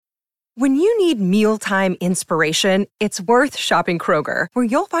When you need mealtime inspiration, it's worth shopping Kroger, where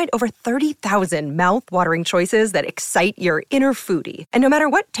you'll find over 30,000 mouth-watering choices that excite your inner foodie. And no matter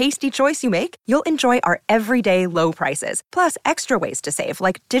what tasty choice you make, you'll enjoy our everyday low prices, plus extra ways to save,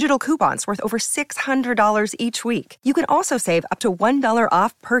 like digital coupons worth over $600 each week. You can also save up to $1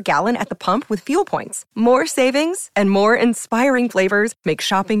 off per gallon at the pump with fuel points. More savings and more inspiring flavors make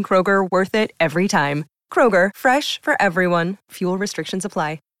shopping Kroger worth it every time. Kroger, fresh for everyone. Fuel restrictions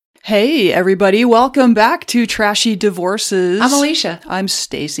apply. Hey, everybody. Welcome back to Trashy Divorces. I'm Alicia. I'm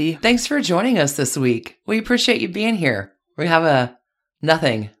Stacy. Thanks for joining us this week. We appreciate you being here. We have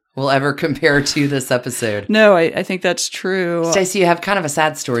nothing will ever compare to this episode. No, I think that's true. Stacy, you have kind of a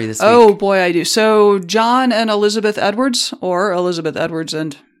sad story this week. Oh, boy, I do. So John and Elizabeth Edwards, or Elizabeth Edwards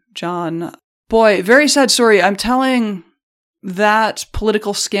and John. Boy, very sad story. I'm telling that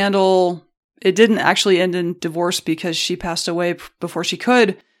political scandal, it didn't actually end in divorce because she passed away before she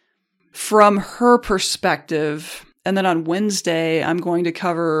could. From her perspective, and then on Wednesday, I'm going to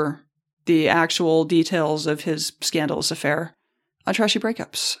cover the actual details of his scandalous affair on Trashy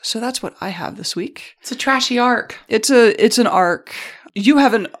Breakups. So that's what I have this week. It's a trashy arc. It's an arc. You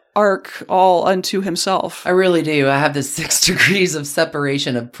have an arc all unto himself. I really do. I have the 6 degrees of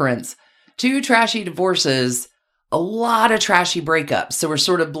separation of Prince. 2 trashy divorces, a lot of trashy breakups. So we're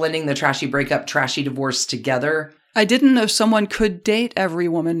sort of blending the trashy breakup, trashy divorce together. I didn't know someone could date every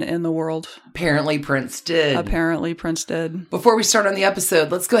woman in the world. Apparently Prince did. Before we start on the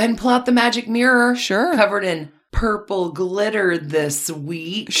episode, let's go ahead and pull out the magic mirror. Sure. Covered in purple glitter this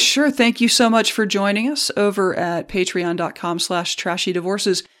week. Sure. Thank you so much for joining us over at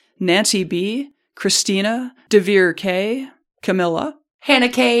patreon.com/trashydivorces. Nancy B, Christina, Devere K, Camilla, Hannah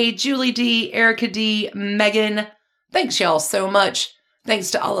K, Julie D, Erica D, Megan. Thanks y'all so much.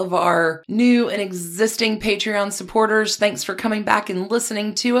 Thanks to all of our new and existing Patreon supporters. Thanks for coming back and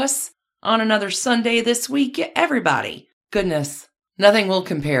listening to us on another Sunday this week, everybody. Goodness, nothing will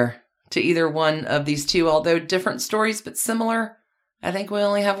compare to either one of these two, although different stories but similar. I think we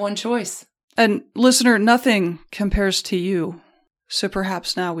only have one choice. And listener, nothing compares to you. So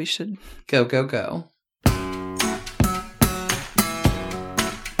perhaps now we should go, go, go.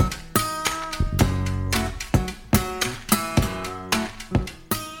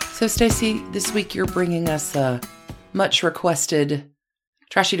 So, Stacy, this week you're bringing us a much requested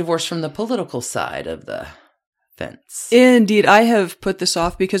trashy divorce from the political side of the fence. Indeed, I have put this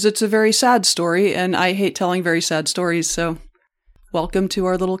off because it's a very sad story, and I hate telling very sad stories, so welcome to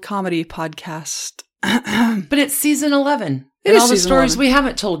our little comedy podcast. But it's season 11, and all the stories 11. We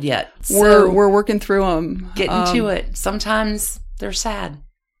haven't told yet. So we're working through them. Getting to it. Sometimes they're sad.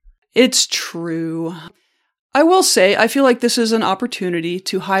 It's true. I will say, I feel like this is an opportunity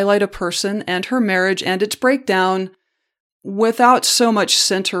to highlight a person and her marriage and its breakdown without so much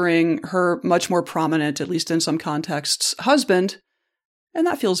centering her much more prominent, at least in some contexts, husband. And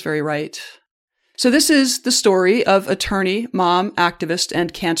that feels very right. So this is the story of attorney, mom, activist,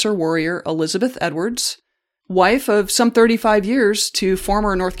 and cancer warrior Elizabeth Edwards, wife of some 35 years to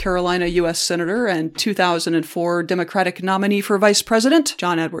former North Carolina U.S. Senator and 2004 Democratic nominee for Vice President,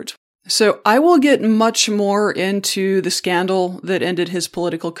 John Edwards. So I will get much more into the scandal that ended his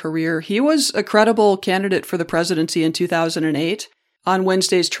political career. He was a credible candidate for the presidency in 2008 on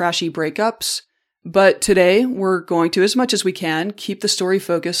Wednesday's Trashy Breakups. But today we're going to, as much as we can, keep the story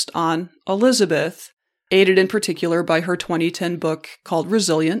focused on Elizabeth, aided in particular by her 2010 book called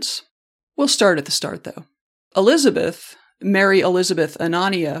Resilience. We'll start at the start, though. Elizabeth, Mary Elizabeth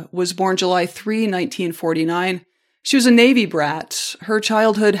Anania, was born July 3, 1949. She was a Navy brat. Her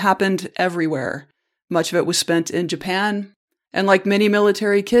childhood happened everywhere. Much of it was spent in Japan. And like many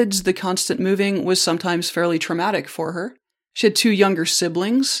military kids, the constant moving was sometimes fairly traumatic for her. She had 2 younger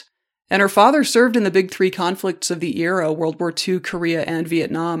siblings, and her father served in the big 3 conflicts of the era, World War II, Korea, and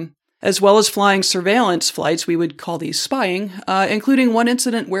Vietnam, as well as flying surveillance flights, we would call these spying, including one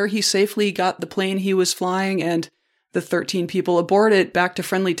incident where he safely got the plane he was flying and the 13 people aboard it back to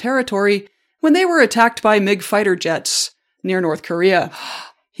friendly territory when they were attacked by MiG fighter jets near North Korea.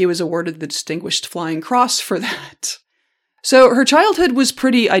 He was awarded the Distinguished Flying Cross for that. So her childhood was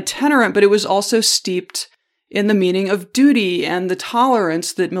pretty itinerant, but it was also steeped in the meaning of duty and the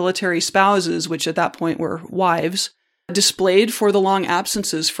tolerance that military spouses, which at that point were wives, displayed for the long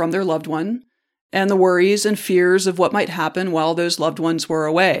absences from their loved one and the worries and fears of what might happen while those loved ones were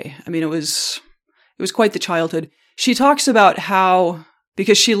away. I mean, it was quite the childhood. She talks about how,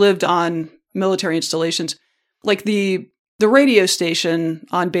 because she lived on military installations, like the radio station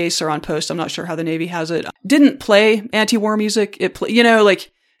on base or on post, I'm not sure how the Navy has it, didn't play anti-war music.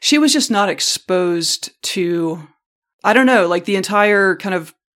 She was just not exposed to, I don't know, like the entire kind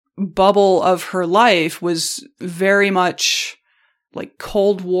of bubble of her life was very much like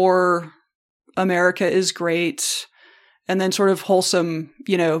Cold War, America is great, and then sort of wholesome,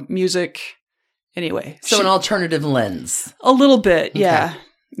 music. Anyway. So an alternative lens. A little bit, yeah. Okay.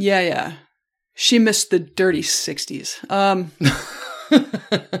 Yeah. She missed the dirty 60s.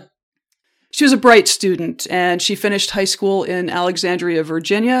 She was a bright student, and she finished high school in Alexandria,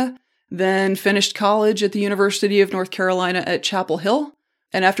 Virginia, then finished college at the University of North Carolina at Chapel Hill,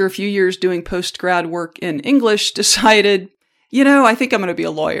 and after a few years doing post-grad work in English, decided, I think I'm going to be a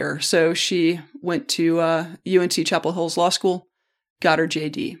lawyer. So she went to UNC Chapel Hill's law school, got her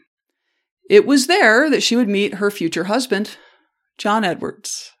JD. It was there that she would meet her future husband, John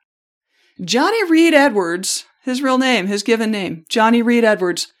Edwards. Johnny Reed Edwards, his real name, his given name, Johnny Reed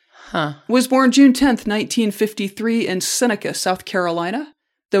Edwards, was born June 10th, 1953 in Seneca, South Carolina,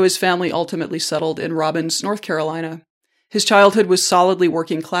 though his family ultimately settled in Robbins, North Carolina. His childhood was solidly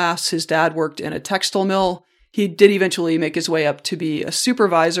working class. His dad worked in a textile mill. He did eventually make his way up to be a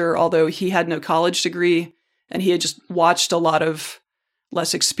supervisor, although he had no college degree, and he had just watched a lot of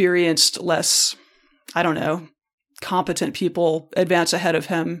less experienced, less, competent people advance ahead of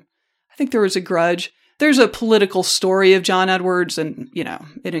him. I think there was a grudge. There's a political story of John Edwards, and,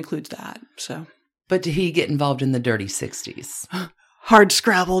 it includes that, so. But did he get involved in the dirty 60s? Hard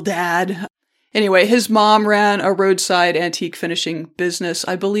scrabble, Dad. Anyway, his mom ran a roadside antique finishing business.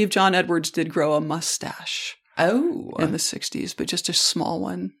 I believe John Edwards did grow a mustache. Oh. In the 60s, but just a small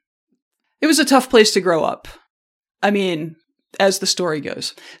one. It was a tough place to grow up. I mean, as the story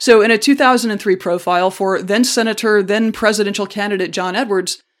goes. So in a 2003 profile for then Senator, then presidential candidate John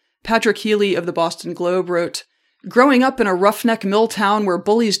Edwards, Patrick Healy of the Boston Globe wrote, "Growing up in a roughneck mill town where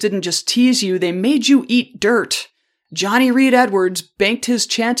bullies didn't just tease you, they made you eat dirt. Johnny Reed Edwards banked his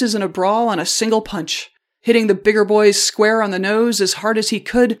chances in a brawl on a single punch, hitting the bigger boys square on the nose as hard as he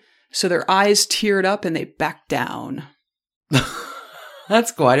could, so their eyes teared up and they backed down."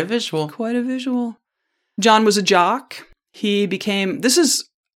 That's quite a visual. Quite a visual. John was a jock. This is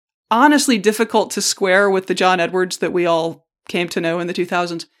honestly difficult to square with the John Edwards that we all came to know in the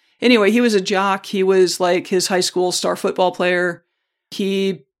 2000s. Anyway, he was a jock. He was like his high school star football player.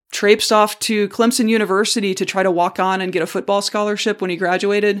 He traipsed off to Clemson University to try to walk on and get a football scholarship when he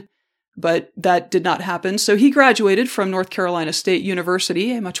graduated, but that did not happen. So he graduated from North Carolina State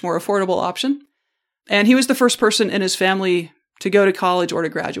University, a much more affordable option. And he was the first person in his family to go to college or to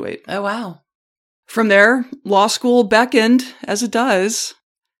graduate. Oh, wow. From there, law school beckoned, as it does.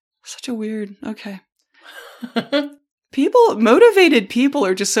 Such a weird, okay. Motivated people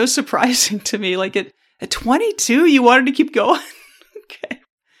are just so surprising to me. Like at 22, you wanted to keep going? Okay.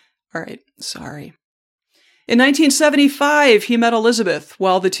 All right. Sorry. In 1975, he met Elizabeth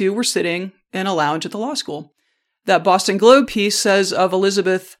while the two were sitting in a lounge at the law school. That Boston Globe piece says of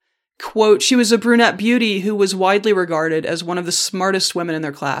Elizabeth, quote, "She was a brunette beauty who was widely regarded as one of the smartest women in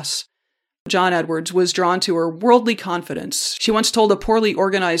their class. John Edwards was drawn to her worldly confidence. She once told a poorly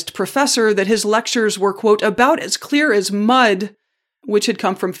organized professor that his lectures were, quote, about as clear as mud, which had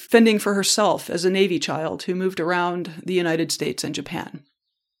come from fending for herself as a Navy child who moved around the United States and Japan."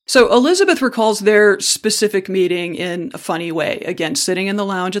 So Elizabeth recalls their specific meeting in a funny way. Again, sitting in the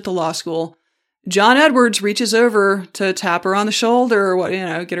lounge at the law school. John Edwards reaches over to tap her on the shoulder or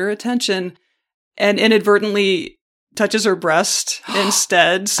get her attention, and inadvertently touches her breast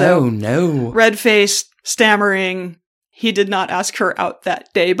instead. So, oh no. Red-faced, stammering. He did not ask her out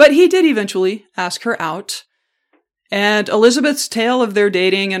that day, but he did eventually ask her out. And Elizabeth's tale of their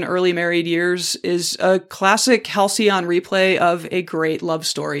dating and early married years is a classic Halcyon replay of a great love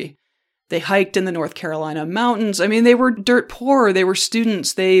story. They hiked in the North Carolina mountains. I mean, they were dirt poor. They were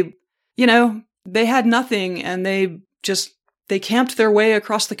students. They had nothing, and they camped their way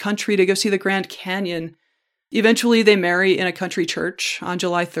across the country to go see the Grand Canyon. Eventually, they marry in a country church on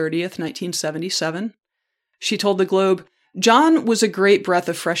July 30th, 1977. She told the Globe, "John was a great breath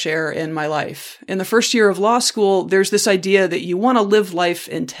of fresh air in my life. In the first year of law school, there's this idea that you want to live life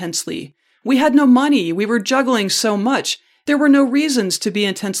intensely. We had no money. We were juggling so much. There were no reasons to be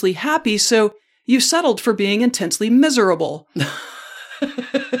intensely happy, so you settled for being intensely miserable."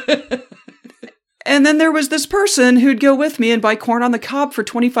 And then there was this person who'd go with me and buy corn on the cob for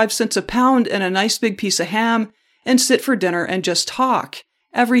 25 cents a pound and a nice big piece of ham and sit for dinner and just talk.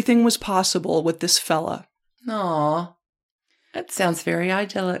 Everything was possible with this fella. Aw, that sounds very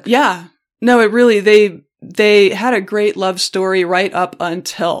idyllic. Yeah. No, it really, they had a great love story right up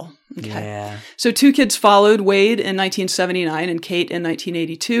until. Okay. Yeah. So 2 kids followed, Wade in 1979 and Kate in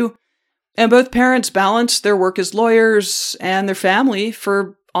 1982. And both parents balanced their work as lawyers and their family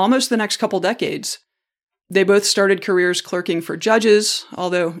for almost the next couple decades. They both started careers clerking for judges,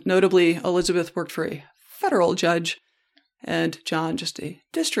 although notably Elizabeth worked for a federal judge and John just a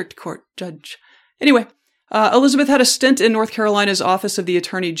district court judge. Anyway, Elizabeth had a stint in North Carolina's Office of the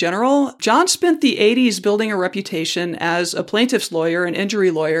Attorney General. John spent the 80s building a reputation as a plaintiff's lawyer, an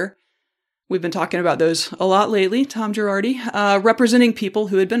injury lawyer. We've been talking about those a lot lately, Tom Girardi, representing people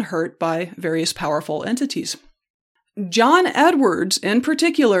who had been hurt by various powerful entities. John Edwards, in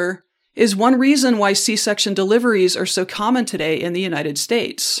particular, is one reason why C-section deliveries are so common today in the United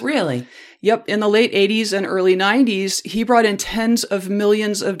States. Really? Yep. In the late 80s and early 90s, he brought in tens of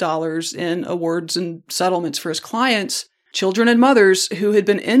millions of dollars in awards and settlements for his clients, children and mothers who had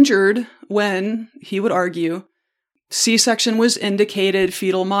been injured when, he would argue, C-section was indicated,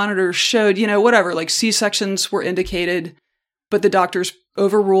 fetal monitors showed, whatever, like C-sections were indicated, but the doctors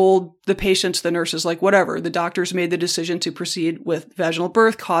overruled the patients, the nurses, like whatever. The doctors made the decision to proceed with vaginal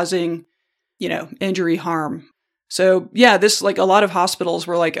birth, causing, injury, harm. So yeah, this, like a lot of hospitals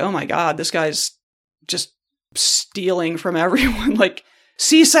were like, oh my God, this guy's just stealing from everyone, like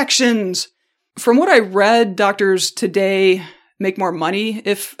C-sections. From what I read, doctors today make more money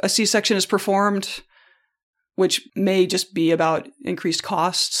if a C-section is performed, which may just be about increased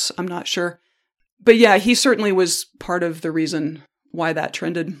costs. I'm not sure. But yeah, he certainly was part of the reason why that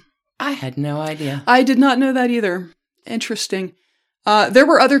trended. I had no idea. I did not know that either. Interesting. There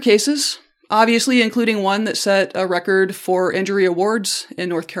were other cases, obviously, including one that set a record for injury awards in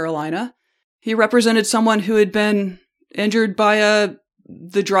North Carolina. He represented someone who had been injured by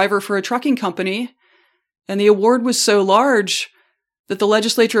the driver for a trucking company, and the award was so large that the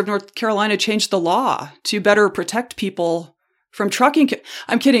legislature of North Carolina changed the law to better protect people from trucking.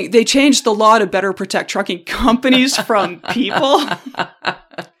 I'm kidding. They changed the law to better protect trucking companies from people.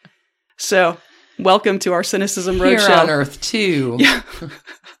 So, welcome to our Cynicism Roadshow. Here on Earth, too. Yeah.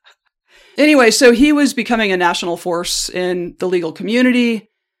 Anyway, so he was becoming a national force in the legal community.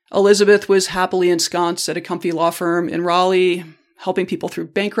 Elizabeth was happily ensconced at a comfy law firm in Raleigh, helping people through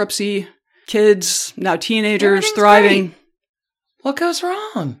bankruptcy. Kids, now teenagers, thriving. Great. What goes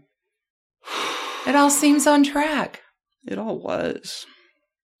wrong? It all seems on track. It all was.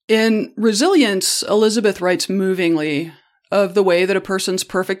 In Resilience, Elizabeth writes movingly of the way that a person's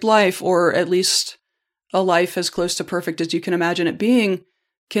perfect life, or at least a life as close to perfect as you can imagine it being,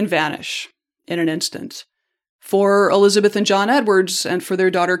 can vanish in an instant. For Elizabeth and John Edwards, and for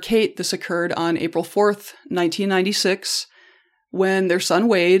their daughter Kate, this occurred on April 4th, 1996, when their son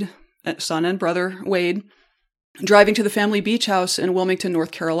and brother Wade, driving to the family beach house in Wilmington,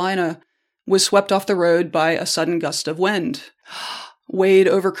 North Carolina, was swept off the road by a sudden gust of wind. Wade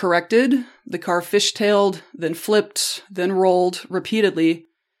overcorrected, the car fishtailed, then flipped, then rolled repeatedly.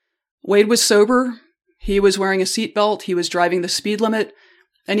 Wade was sober, he was wearing a seatbelt, he was driving the speed limit,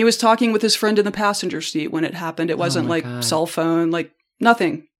 and he was talking with his friend in the passenger seat when it happened. It wasn't God. Cell phone,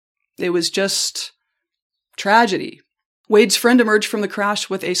 nothing. It was just tragedy. Wade's friend emerged from the crash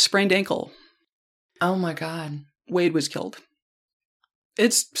with a sprained ankle. Oh my God. Wade was killed.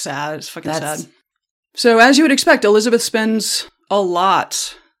 It's sad. It's fucking sad. So as you would expect, Elizabeth spends a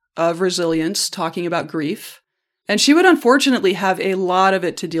lot of resilience talking about grief, and she would unfortunately have a lot of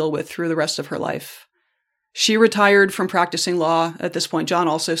it to deal with through the rest of her life. She retired from practicing law. At this point, John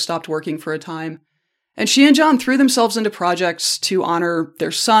also stopped working for a time. And she and John threw themselves into projects to honor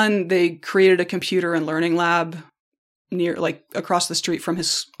their son. They created a computer and learning lab across the street from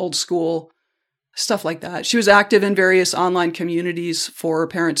his old school. Stuff like that. She was active in various online communities for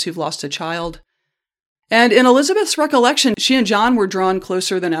parents who've lost a child. And in Elizabeth's recollection, she and John were drawn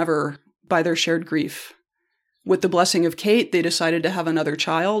closer than ever by their shared grief. With the blessing of Kate, they decided to have another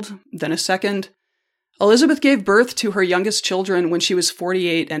child, then a second. Elizabeth gave birth to her youngest children when she was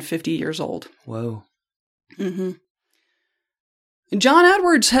 48 and 50 years old. Whoa. Mm-hmm. John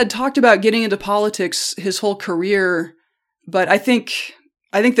Edwards had talked about getting into politics his whole career, but I think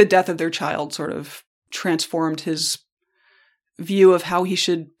the death of their child sort of transformed his view of how he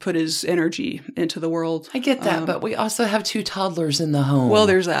should put his energy into the world. I get that, but we also have 2 toddlers in the home. Well,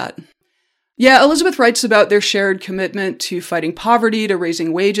 there's that. Yeah, Elizabeth writes about their shared commitment to fighting poverty, to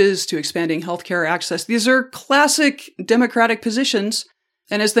raising wages, to expanding healthcare access. These are classic Democratic positions.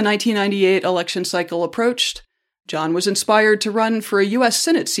 And as the 1998 election cycle approached, John was inspired to run for a U.S.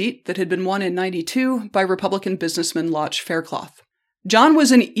 Senate seat that had been won in 92 by Republican businessman Lotch Faircloth. John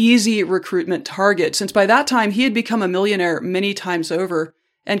was an easy recruitment target, since by that time he had become a millionaire many times over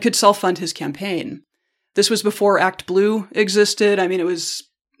and could self-fund his campaign. This was before Act Blue existed. I mean, it was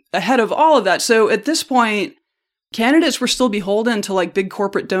ahead of all of that. So at this point, candidates were still beholden to big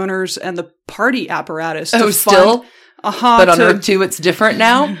corporate donors and the party apparatus. Oh, still? Uh-huh. But on Earth 2, it's different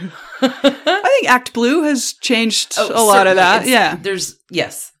now? I think Act Blue has changed a lot of that. Yeah.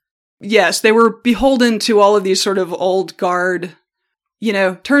 Yes, they were beholden to all of these sort of old guard,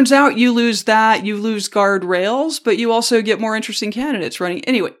 turns out you lose guardrails, but you also get more interesting candidates running.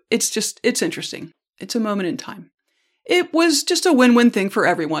 Anyway, it's interesting. It's a moment in time. It was just a win-win thing for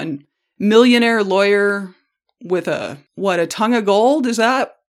everyone. Millionaire lawyer with a tongue of gold?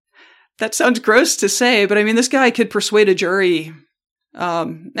 That sounds gross to say, but I mean, this guy could persuade a jury.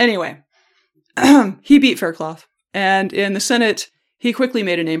 Anyway, he beat Faircloth. And in the Senate, he quickly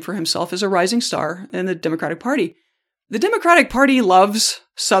made a name for himself as a rising star in the Democratic Party. The Democratic Party loves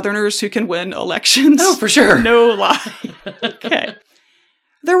Southerners who can win elections. Oh, for sure. No lie. Okay.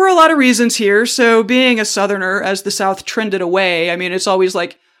 There were a lot of reasons here. So being a Southerner, as the South trended away, I mean, it's always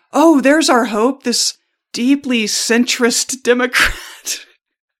like, oh, there's our hope, this deeply centrist Democrat.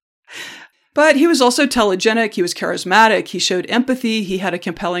 But he was also telegenic. He was charismatic. He showed empathy. He had a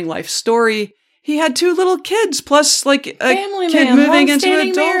compelling life story. He had 2 little kids, plus like a family kid man, moving into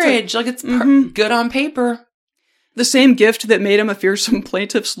adulthood. Marriage. Like it's good on paper. The same gift that made him a fearsome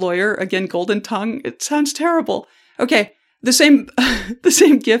plaintiff's lawyer, again, golden tongue. It sounds terrible. Okay, the same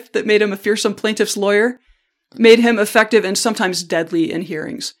gift that made him a fearsome plaintiff's lawyer made him effective and sometimes deadly in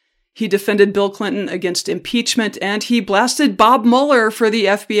hearings. He defended Bill Clinton against impeachment, and he blasted Bob Mueller for the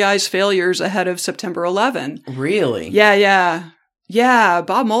FBI's failures ahead of September 11. Really? Yeah,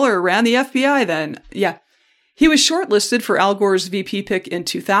 Bob Mueller ran the FBI then. Yeah. He was shortlisted for Al Gore's VP pick in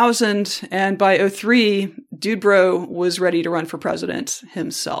 2000, and by 2003, Dude Bro was ready to run for president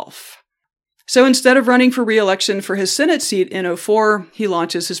himself. So instead of running for re-election for his Senate seat in 2004, he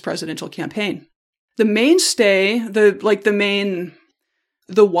launches his presidential campaign. The mainstay, the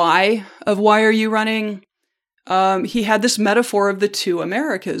why of why are you running? He had this metaphor of the 2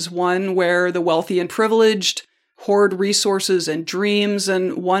 Americas, one where the wealthy and privileged hoard resources and dreams,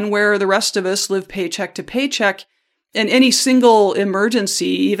 and one where the rest of us live paycheck to paycheck. And any single emergency,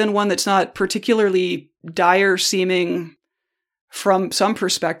 even one that's not particularly dire seeming from some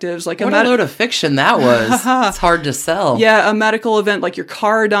perspectives, like what a load of fiction that was. It's hard to sell. Yeah, a medical event like your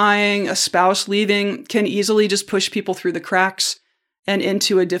car dying, a spouse leaving, can easily just push people through the cracks and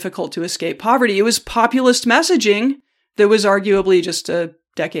into a difficult to escape poverty. It was populist messaging that was arguably just a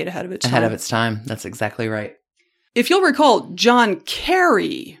decade ahead of its time. Ahead of its time. That's exactly right. If you'll recall, John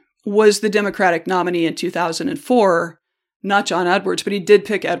Kerry was the Democratic nominee in 2004, not John Edwards, but he did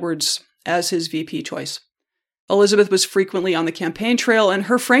pick Edwards as his VP choice. Elizabeth was frequently on the campaign trail, and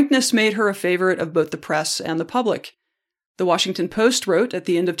her frankness made her a favorite of both the press and the public. The Washington Post wrote at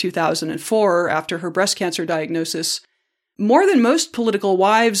the end of 2004, after her breast cancer diagnosis, "More than most political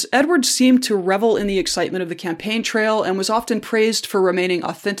wives, Edwards seemed to revel in the excitement of the campaign trail and was often praised for remaining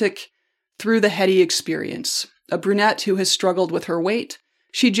authentic through the heady experience. A brunette who has struggled with her weight,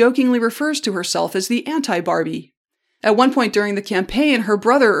 she jokingly refers to herself as the anti-Barbie. At one point during the campaign, her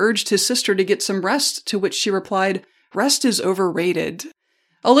brother urged his sister to get some rest, to which she replied, 'Rest is overrated.'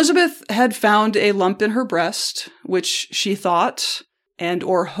 Elizabeth had found a lump in her breast, which she thought and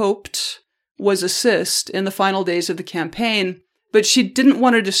or hoped was a cyst in the final days of the campaign, but she didn't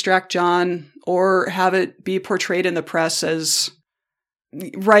want to distract John or have it be portrayed in the press as,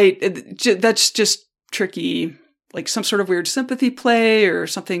 that's just tricky, like some sort of weird sympathy play or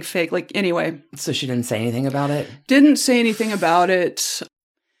something fake. Like, anyway. So she didn't say anything about it? Didn't say anything about it,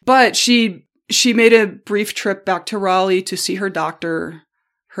 but she made a brief trip back to Raleigh to see her doctor.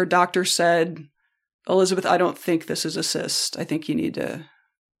 Her doctor said, "Elizabeth, I don't think this is a cyst. I think you need to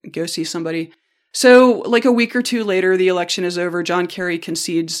go see somebody." So like a week or 2 later, the election is over. John Kerry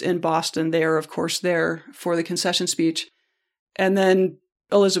concedes in Boston. They are, of course, there for the concession speech. And then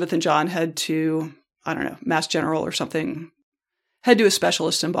Elizabeth and John head to, Mass General or something, head to a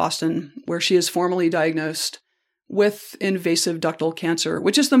specialist in Boston where she is formally diagnosed with invasive ductal cancer,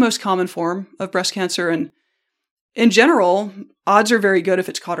 which is the most common form of breast cancer. And in general, odds are very good if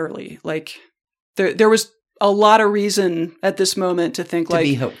it's caught early. Like there was a lot of reason at this moment to think, to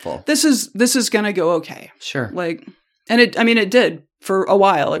be hopeful. This is going to go okay. Sure. And it did for a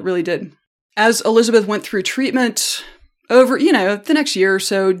while. It really did. As Elizabeth went through treatment over, the next year or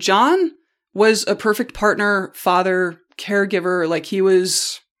so, John was a perfect partner, father, caregiver. Like, he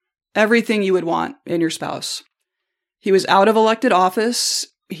was everything you would want in your spouse. He was out of elected office.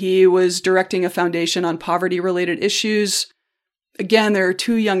 He was directing a foundation on poverty-related issues. Again, there are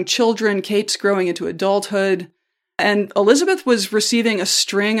 2 young children. Kate's growing into adulthood. And Elizabeth was receiving a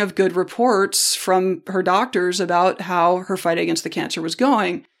string of good reports from her doctors about how her fight against the cancer was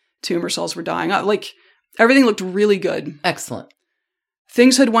going. Tumor cells were dying. Everything looked really good. Excellent.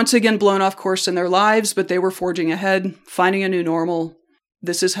 Things had once again blown off course in their lives, but they were forging ahead, finding a new normal.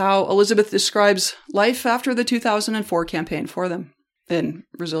 This is how Elizabeth describes life after the 2004 campaign for them in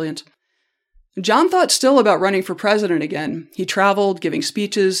Resilient. John thought still about running for president again. He traveled, giving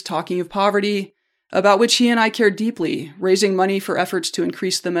speeches, talking of poverty, about which he and I cared deeply, raising money for efforts to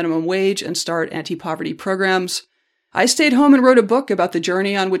increase the minimum wage and start anti-poverty programs. I stayed home and wrote a book about the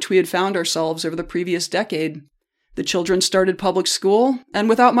journey on which we had found ourselves over the previous decade. The children started public school, and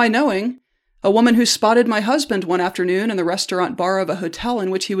without my knowing, a woman who spotted my husband one afternoon in the restaurant bar of a hotel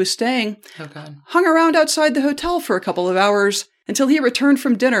in which he was staying hung around outside the hotel for a couple of hours until he returned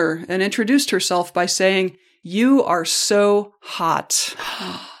from dinner and introduced herself by saying, "You are so hot."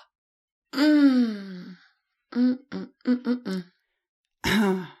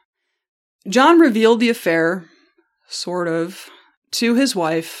 John revealed the affair, sort of, to his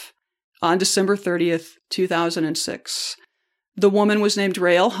wife on December 30th, 2006. The woman was named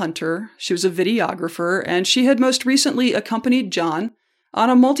Raelle Hunter. She was a videographer, and she had most recently accompanied John on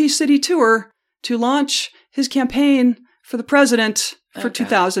a multi-city tour to launch his campaign for the president for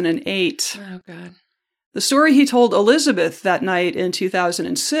 2008. Oh, God. The story he told Elizabeth that night in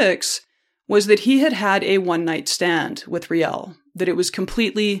 2006 was that he had had a one-night stand with Raelle, that it was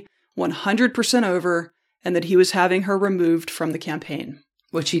completely 100% over, and that he was having her removed from the campaign.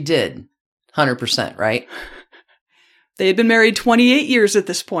 Which he did. 100%, right? They had been married 28 years at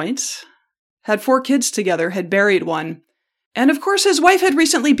this point, had 4 kids together, had buried one, and of course his wife had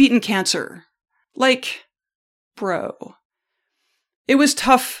recently beaten cancer. Like, bro. It was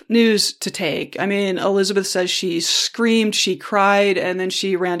tough news to take. I mean, Elizabeth says she screamed, she cried, and then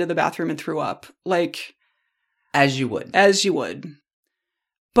she ran to the bathroom and threw up. Like... As you would. As you would.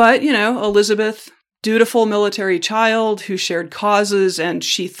 But, you know, Elizabeth, dutiful military child who shared causes and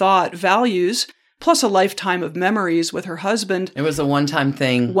she thought values, plus a lifetime of memories with her husband. It was a one-time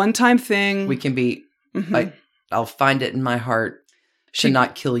thing. One-time thing. We can be... Mm-hmm. I'll find it in my heart to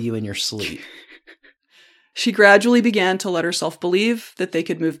not kill you in your sleep. She gradually began to let herself believe that they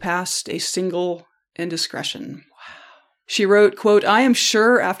could move past a single indiscretion. Wow. She wrote, quote, "I am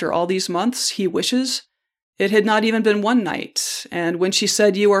sure after all these months he wishes it had not even been one night. And when she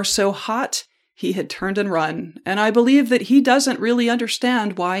said, 'You are so hot,' he had turned and run. And I believe that he doesn't really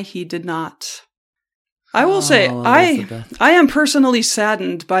understand why he did not." I will say, I am personally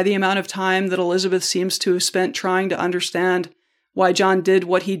saddened by the amount of time that Elizabeth seems to have spent trying to understand why John did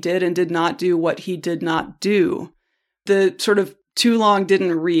what he did and did not do what he did not do. The sort of too long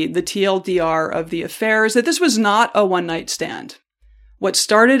didn't read, the TLDR of the affair is that this was not a one-night stand. What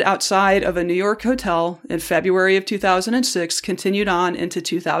started outside of a New York hotel in February of 2006 continued on into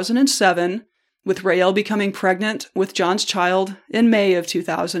 2007, with Raelle becoming pregnant with John's child in May of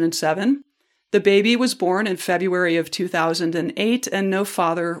 2007. The baby was born in February of 2008, and no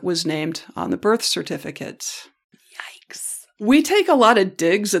father was named on the birth certificate. We take a lot of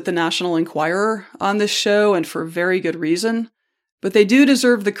digs at the National Enquirer on this show, and for very good reason, but they do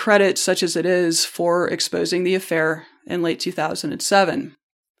deserve the credit, such as it is, for exposing the affair in late 2007.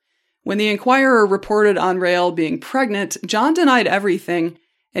 When the Enquirer reported on Raelle being pregnant, John denied everything,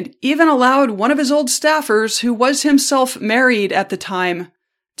 and even allowed one of his old staffers, who was himself married at the time,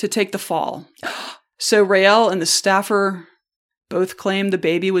 to take the fall. So Raelle and the staffer both claimed the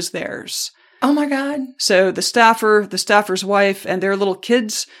baby was theirs. Oh my God. So the staffer's wife, and their little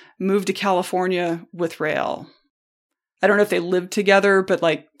kids moved to California with Raelle. I don't know if they lived together, but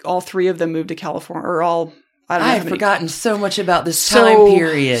like all 3 of them moved to California, or all, I don't know. I've forgotten so much about this time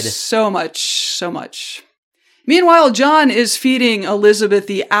period. So much. Meanwhile, John is feeding Elizabeth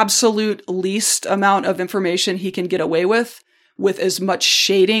the absolute least amount of information he can get away with as much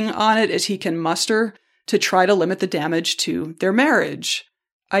shading on it as he can muster to try to limit the damage to their marriage.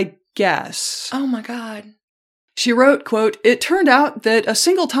 I guess. Oh my God. She wrote, quote, "It turned out that a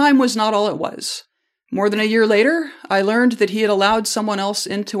single time was not all it was. More than a year later, I learned that he had allowed someone else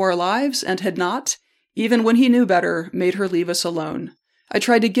into our lives and had not, even when he knew better, made her leave us alone. I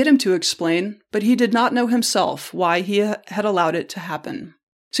tried to get him to explain, but he did not know himself why he had allowed it to happen."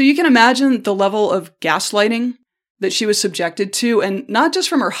 So you can imagine the level of gaslighting that she was subjected to, and not just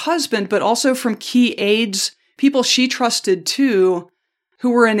from her husband, but also from key aides, people she trusted too, who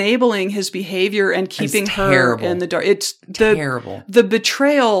were enabling his behavior and keeping her in the dark. It's terrible. The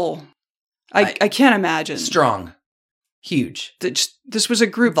betrayal, I can't imagine. Strong. Huge. This was a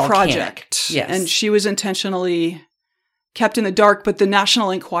group project. Yes. And she was intentionally kept in the dark, but the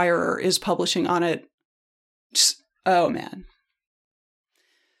National Enquirer is publishing on it. Oh, man.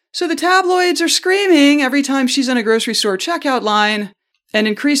 So the tabloids are screaming every time she's in a grocery store checkout line, and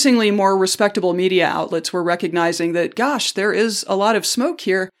increasingly more respectable media outlets were recognizing that, gosh, there is a lot of smoke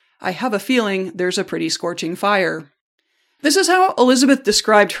here. I have a feeling there's a pretty scorching fire. This is how Elizabeth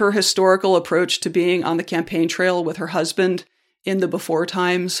described her historical approach to being on the campaign trail with her husband in the before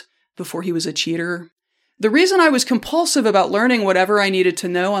times, before he was a cheater. The reason I was compulsive about learning whatever I needed to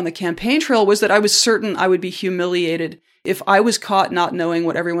know on the campaign trail was that I was certain I would be humiliated if I was caught not knowing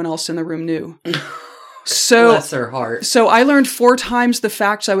what everyone else in the room knew. So, bless her heart. So I learned 4 times the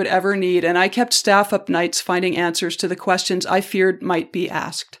facts I would ever need, and I kept staff up nights finding answers to the questions I feared might be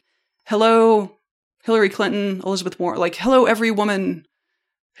asked. Hello, Hillary Clinton, Elizabeth Warren, like, hello, every woman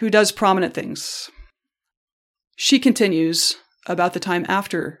who does prominent things. She continues about the time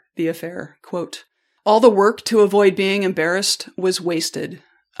after the affair, quote, all the work to avoid being embarrassed was wasted.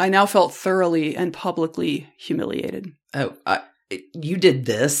 I now felt thoroughly and publicly humiliated. Oh, you did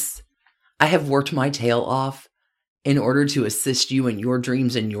this? I have worked my tail off in order to assist you in your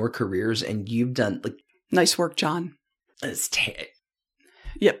dreams and your careers, and you've done, like... Nice work, John.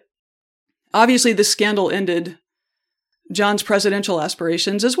 Yep. Obviously, this scandal ended John's presidential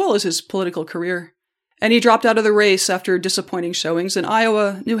aspirations as well as his political career, and he dropped out of the race after disappointing showings in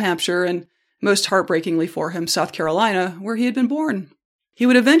Iowa, New Hampshire, and most heartbreakingly for him, South Carolina, where he had been born. He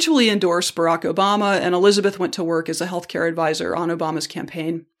would eventually endorse Barack Obama, and Elizabeth went to work as a healthcare advisor on Obama's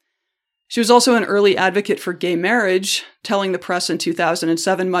campaign. She was also an early advocate for gay marriage, telling the press in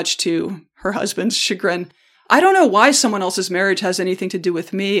 2007, much to her husband's chagrin, I don't know why someone else's marriage has anything to do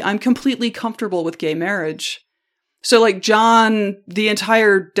with me. I'm completely comfortable with gay marriage. So like John, the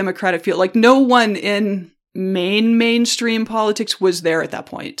entire Democratic field, like no one in mainstream politics was there at that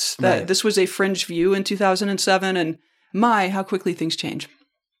point. Right. This was a fringe view in 2007, and my, how quickly things change.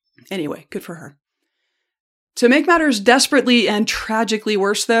 Anyway, good for her. To make matters desperately and tragically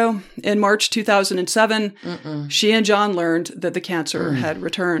worse, though, in March 2007, she and John learned that the cancer had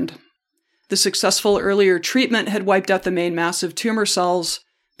returned. The successful earlier treatment had wiped out the main massive tumor cells,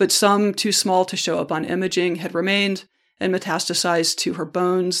 but some too small to show up on imaging had remained and metastasized to her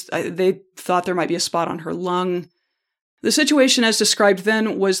bones. They thought there might be a spot on her lung. The situation as described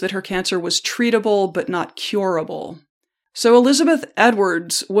then was that her cancer was treatable but not curable. So Elizabeth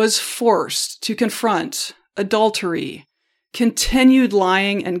Edwards was forced to confront adultery, continued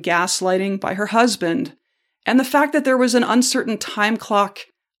lying and gaslighting by her husband, and the fact that there was an uncertain time clock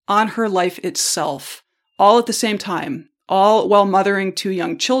on her life itself, all at the same time, all while mothering 2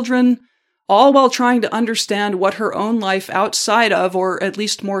 young children, all while trying to understand what her own life outside of, or at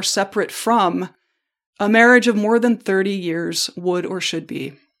least more separate from, a marriage of more than 30 years would or should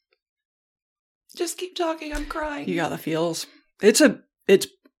be. Just keep talking, I'm crying. You got the feels. It's a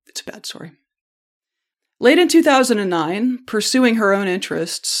bad story. Late in 2009, pursuing her own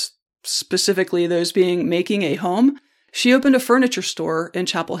interests, specifically those being making a home, she opened a furniture store in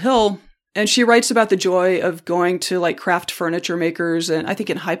Chapel Hill, and she writes about the joy of going to like craft furniture makers, and I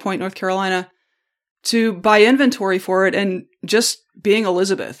think in High Point, North Carolina, to buy inventory for it and just being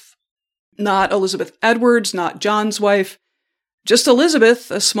Elizabeth. Not Elizabeth Edwards, not John's wife, just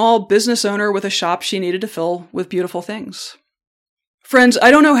Elizabeth, a small business owner with a shop she needed to fill with beautiful things. Friends, I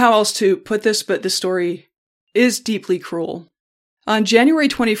don't know how else to put this, but this story is deeply cruel. On January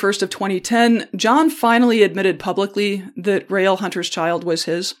 21st of 2010, John finally admitted publicly that Raelle Hunter's child was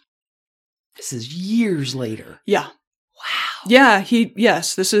his. This is years later. Yeah. Wow. Yeah,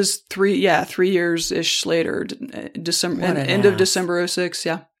 this is 3 years-ish later, end of December 06,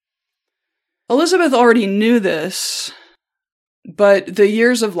 yeah. Elizabeth already knew this, but the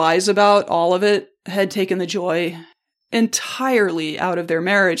years of lies about all of it had taken the joy entirely out of their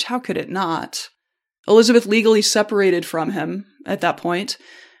marriage. How could it not? Elizabeth legally separated from him at that point,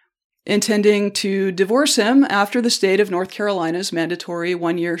 intending to divorce him after the state of North Carolina's mandatory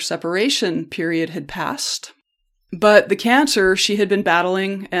 1-year separation period had passed. But the cancer she had been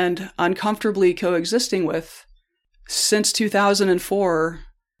battling and uncomfortably coexisting with since 2004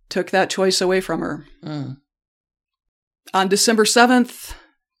 took that choice away from her. On December 7th,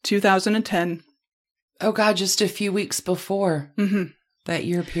 2010. Oh God, just a few weeks before that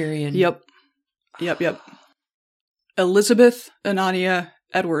year period. Yep. Elizabeth Anania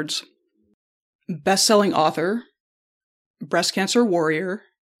Edwards, best-selling author, breast cancer warrior,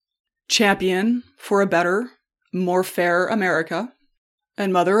 champion for a better, more fair America,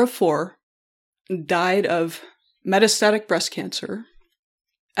 and mother of 4, died of metastatic breast cancer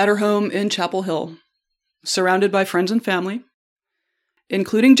at her home in Chapel Hill, surrounded by friends and family,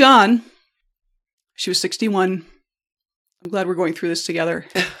 including John. She was 61. I'm glad we're going through this together.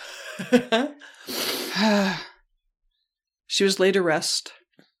 She was laid to rest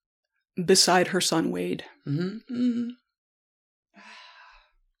beside her son, Wade.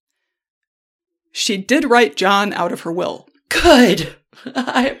 She did write John out of her will. Good.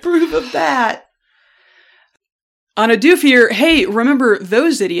 I approve of that. On a doofier, hey, remember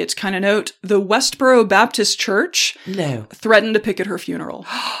those idiots kind of note, the Westboro Baptist Church threatened to picket her funeral.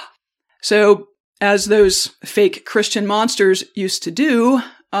 So, as those fake Christian monsters used to do,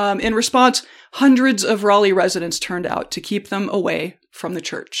 in response, hundreds of Raleigh residents turned out to keep them away from the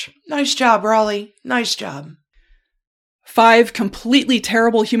church. Nice job, Raleigh. Nice job. 5 completely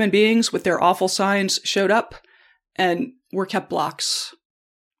terrible human beings with their awful signs showed up and were kept blocks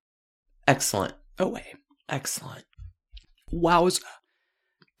Excellent. away. Excellent. Wowza.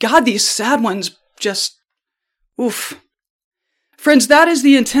 God, these sad ones just... oof. Friends, that is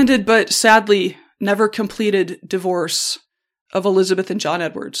the intended but sadly never completed divorce of Elizabeth and John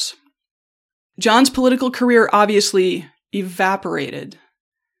Edwards. John's political career obviously evaporated.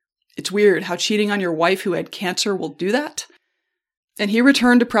 It's weird how cheating on your wife who had cancer will do that. And he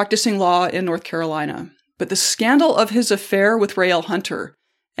returned to practicing law in North Carolina. But the scandal of his affair with Raelle Hunter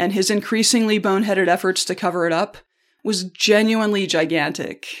and his increasingly boneheaded efforts to cover it up was genuinely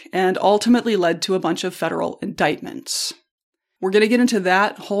gigantic and ultimately led to a bunch of federal indictments. We're going to get into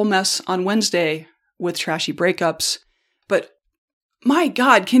that whole mess on Wednesday with trashy breakups. But my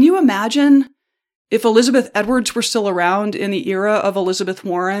God, can you imagine if Elizabeth Edwards were still around in the era of Elizabeth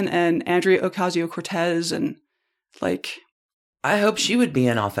Warren and Andrea Ocasio-Cortez and, like... I hope she would be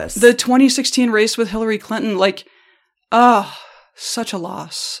in office. The 2016 race with Hillary Clinton, like, such a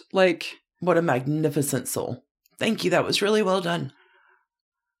loss. Like... What a magnificent soul. Thank you, that was really well done.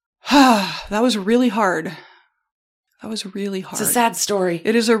 That was really hard. That was really hard. It's a sad story.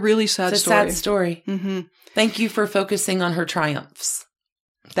 It is a really sad story. It's a sad story. Mm-hmm. Thank you for focusing on her triumphs.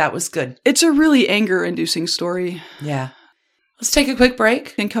 That was good. It's a really anger-inducing story. Yeah. Let's take a quick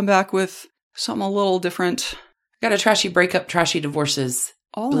break. And come back with something a little different. Got a trashy breakup, trashy divorces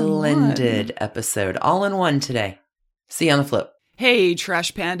all blended episode. All in one today. See you on the flip. Hey,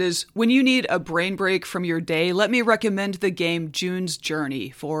 Trash Pandas. When you need a brain break from your day, let me recommend the game June's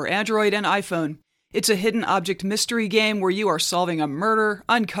Journey for Android and iPhone. It's a hidden object mystery game where you are solving a murder,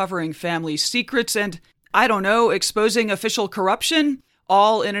 uncovering family secrets, and, I don't know, exposing official corruption,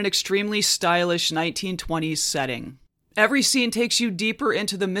 all in an extremely stylish 1920s setting. Every scene takes you deeper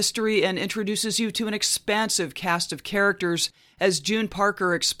into the mystery and introduces you to an expansive cast of characters as June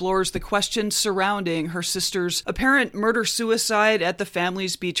Parker explores the questions surrounding her sister's apparent murder-suicide at the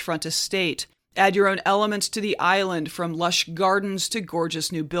family's beachfront estate. Add your own elements to the island, from lush gardens to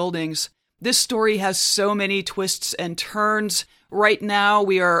gorgeous new buildings. This story has so many twists and turns. Right now,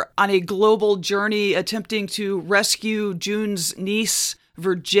 we are on a global journey attempting to rescue June's niece,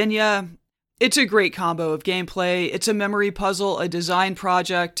 Virginia. It's a great combo of gameplay. It's a memory puzzle, a design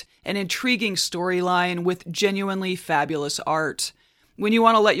project, an intriguing storyline with genuinely fabulous art. When you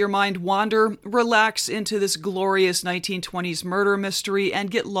want to let your mind wander, relax into this glorious 1920s murder mystery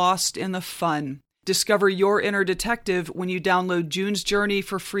and get lost in the fun. Discover your inner detective when you download June's Journey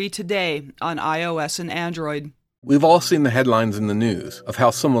for free today on iOS and Android. We've all seen the headlines in the news of how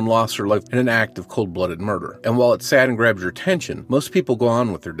someone lost their life in an act of cold-blooded murder. And while it's sad and grabs your attention, most people go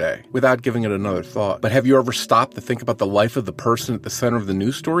on with their day without giving it another thought. But have you ever stopped to think about the life of the person at the center of the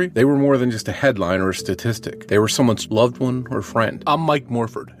news story? They were more than just a headline or a statistic. They were someone's loved one or friend. I'm Mike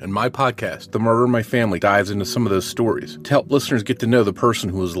Morford, and my podcast, The Murder in My Family, dives into some of those stories to help listeners get to know the person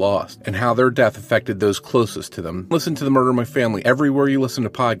who was lost and how their death affected those closest to them. Listen to The Murder in My Family everywhere you listen to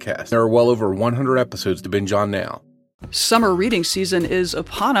podcasts. There are well over 100 episodes to binge on now. Summer reading season is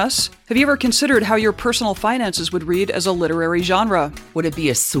upon us. Have you ever considered how your personal finances would read as a literary genre? Would it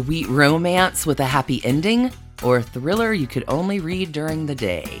be a sweet romance with a happy ending, or a thriller you could only read during the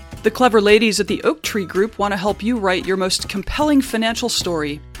day? The clever ladies at the Oak Tree Group want to help you write your most compelling financial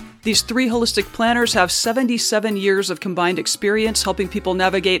story. These 3 holistic planners have 77 years of combined experience helping people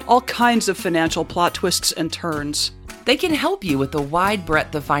navigate all kinds of financial plot twists and turns. They can help you with a wide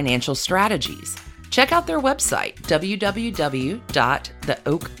breadth of financial strategies. Check out their website,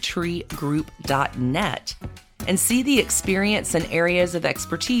 www.theoaktreegroup.net, and see the experience and areas of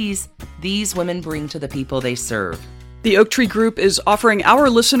expertise these women bring to the people they serve. The Oak Tree Group is offering our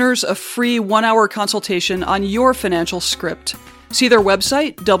listeners a free 1-hour consultation on your financial script. See their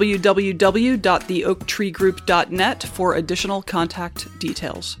website, www.theoaktreegroup.net, for additional contact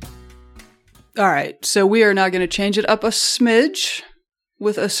details. All right, so we are now going to change it up a smidge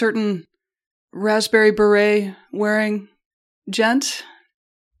with a certain raspberry beret wearing gent.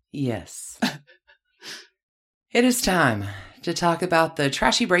 Yes. It is time to talk about the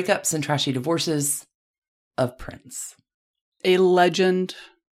trashy breakups and trashy divorces of Prince. A legend.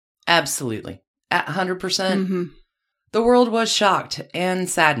 Absolutely. At 100%. Mm-hmm. The world was shocked and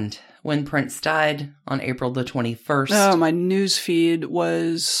saddened when Prince died on April the 21st. Oh, my news feed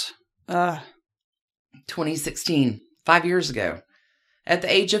was... 2016, 5 years ago. At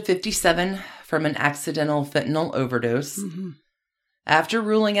the age of 57 from an accidental fentanyl overdose. Mm-hmm. After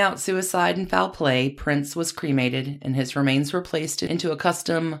ruling out suicide and foul play, Prince was cremated and his remains were placed into a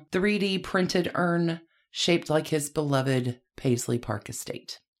custom 3D printed urn shaped like his beloved Paisley Park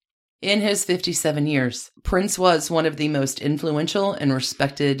estate. In his 57 years, Prince was one of the most influential and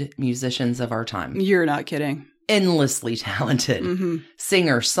respected musicians of our time. You're not kidding. Endlessly talented. Mm-hmm.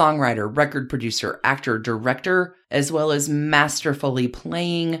 Singer, songwriter, record producer, actor, director, as well as masterfully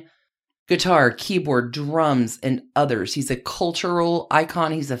playing guitar, keyboard, drums, and others. He's a cultural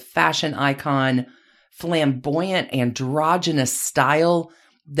icon. He's a fashion icon. Flamboyant, androgynous style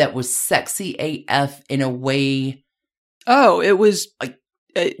that was sexy AF in a way. Oh, it was like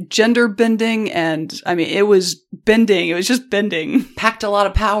gender bending, and I mean, it was bending. It was just bending. Packed a lot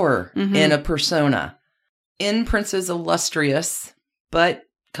of power in a persona. In Prince's illustrious but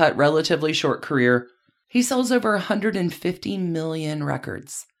cut relatively short career, he sells over 150 million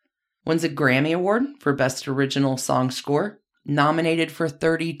records. Wins a Grammy Award for Best Original Song Score. Nominated for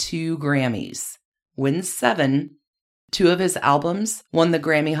 32 Grammys. Wins 7. 2 of his albums won the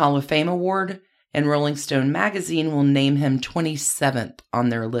Grammy Hall of Fame Award, and Rolling Stone magazine will name him 27th on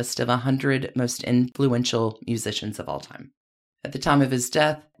their list of 100 most influential musicians of all time. At the time of his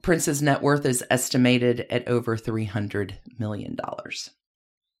death, Prince's net worth is estimated at over $300 million.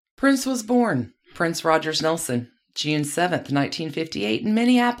 Prince was born Prince Rogers Nelson, June 7th, 1958, in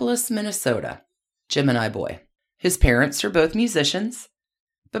Minneapolis, Minnesota. Gemini boy. His parents are both musicians,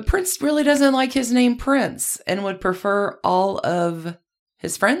 but Prince really doesn't like his name Prince and would prefer all of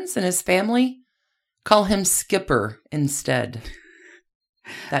his friends and his family call him Skipper instead.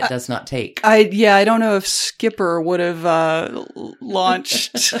 That does not take. I don't know if Skipper would have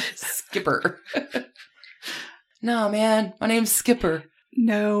launched. Skipper. No, man, my name's Skipper.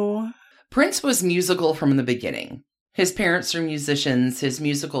 No. Prince was musical from the beginning. His parents are musicians. His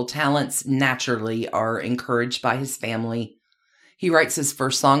musical talents naturally are encouraged by his family. He writes his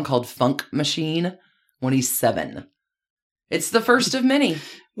first song called Funk Machine when he's 7. It's the first of many.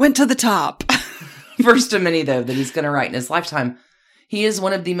 Went to the top. First of many, though, that he's going to write in his lifetime. He is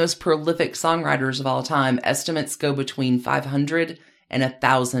one of the most prolific songwriters of all time. Estimates go between 500 and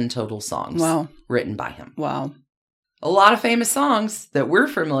 1,000 total songs written by him. Wow. A lot of famous songs that we're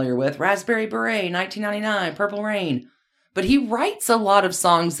familiar with. Raspberry Beret, 1999, Purple Rain. But he writes a lot of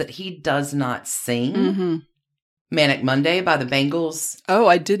songs that he does not sing. Mm-hmm. Manic Monday by the Bangles. Oh,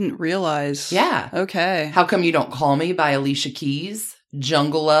 I didn't realize. Yeah. Okay. How Come You Don't Call Me by Alicia Keys.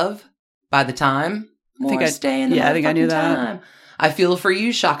 Jungle Love by The Time. I think I knew that. Time. I Feel For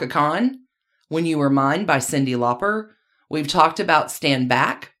You, Chaka Khan. When You Were Mine by Cyndi Lauper. We've talked about Stand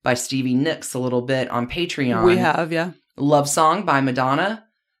Back by Stevie Nicks a little bit on Patreon. We have, yeah. Love Song by Madonna.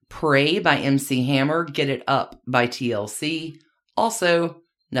 Pray by MC Hammer. Get It Up by TLC. Also,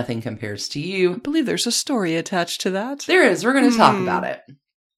 Nothing Compares to You. I believe there's a story attached to that. There is. We're going to talk about it.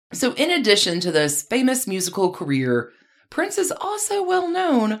 So in addition to this famous musical career, Prince is also well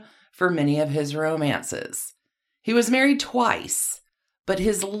known for many of his romances. He was married twice, but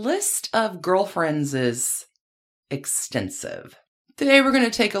his list of girlfriends is extensive. Today we're going to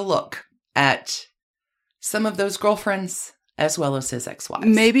take a look at some of those girlfriends as well as his ex-wives.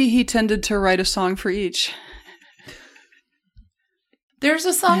 Maybe he tended to write a song for each. There's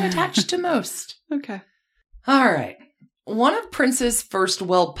a song attached to most. Okay. All right. One of Prince's first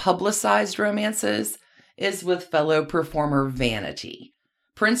well-publicized romances is with fellow performer Vanity.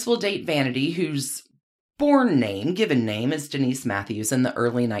 Prince will date Vanity, whose given name is Denise Matthews, in the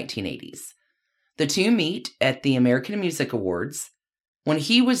early 1980s. The two meet at the American Music Awards when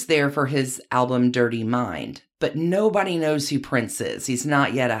he was there for his album Dirty Mind, but nobody knows who Prince is. He's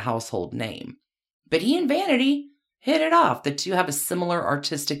not yet a household name. But he and Vanity hit it off. The two have a similar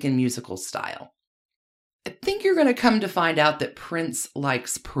artistic and musical style. I think you're going to come to find out that Prince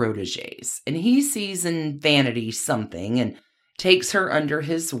likes protégés, and he sees in Vanity something and takes her under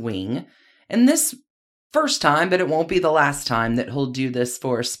his wing. And this first time, but it won't be the last time that he'll do this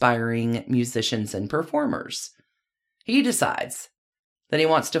for aspiring musicians and performers. He decides that he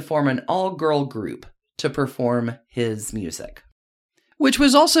wants to form an all-girl group to perform his music. Which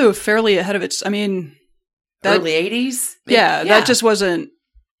was also fairly ahead of its, early 80s? Yeah,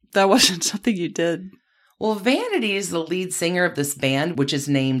 that wasn't something you did. Well, Vanity is the lead singer of this band, which is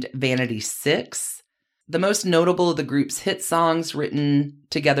named Vanity Six. The most notable of the group's hit songs written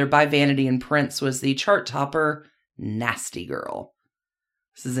together by Vanity and Prince was the chart topper Nasty Girl.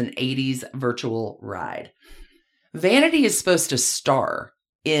 This is an 80s virtual ride. Vanity is supposed to star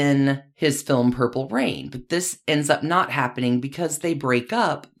in his film Purple Rain, but this ends up not happening because they break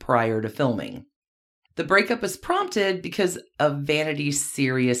up prior to filming. The breakup was prompted because of Vanity's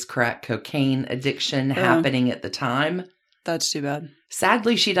serious crack cocaine addiction happening at the time. That's too bad.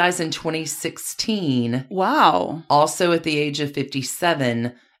 Sadly, she dies in 2016. Wow. Also at the age of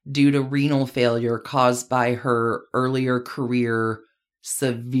 57 due to renal failure caused by her earlier career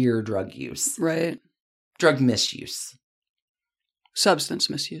severe drug use. Right. Drug misuse. Substance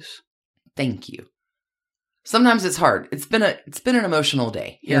misuse. Thank you. Sometimes it's hard. It's been an emotional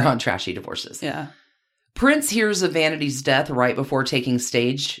day here on Trashy Divorces. Yeah. Prince hears of Vanity's death right before taking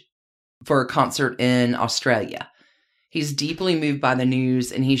stage for a concert in Australia. He's deeply moved by the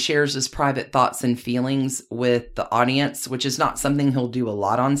news, and he shares his private thoughts and feelings with the audience, which is not something he'll do a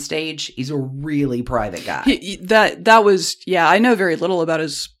lot on stage. He's a really private guy. That was, I know very little about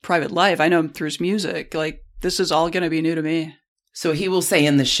his private life. I know him through his music. Like, this is all going to be new to me. So he will say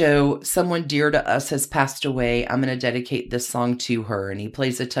in the show, someone dear to us has passed away. I'm going to dedicate this song to her. And he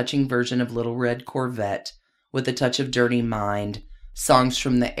plays a touching version of Little Red Corvette with a touch of Dirty Mind, songs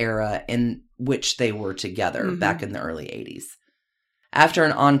from the era in which they were together back in the early 80s. After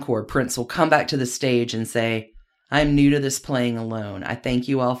an encore, Prince will come back to the stage and say, I'm new to this playing alone. I thank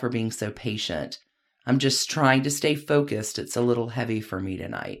you all for being so patient. I'm just trying to stay focused. It's a little heavy for me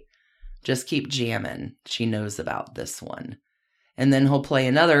tonight. Just keep jamming. She knows about this one. And then he'll play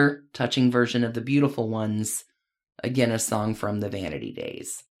another touching version of The Beautiful Ones, again a song from the Vanity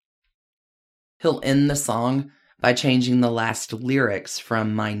days. He'll end the song by changing the last lyrics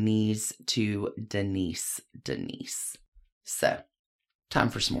from my knees to Denise, Denise. So, time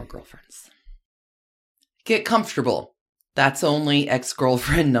for some more girlfriends. Get comfortable. That's only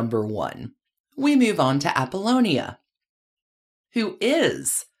ex-girlfriend number 1. We move on to Apollonia, who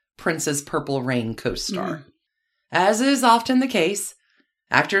is Prince's Purple Rain co-star. As is often the case,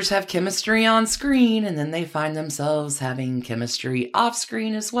 actors have chemistry on screen and then they find themselves having chemistry off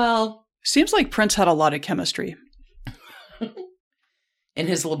screen as well. Seems like Prince had a lot of chemistry. In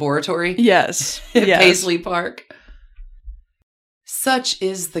his laboratory? Yes. At Paisley Park. Such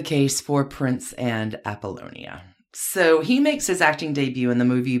is the case for Prince and Apollonia. So he makes his acting debut in the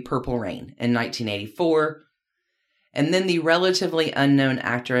movie Purple Rain in 1984. And then the relatively unknown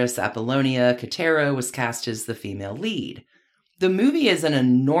actress Apollonia Kotero was cast as the female lead. The movie is an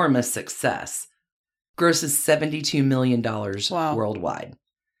enormous success. Grosses $72 million worldwide.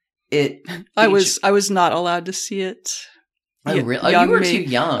 I was not allowed to see it. Oh, really? You were too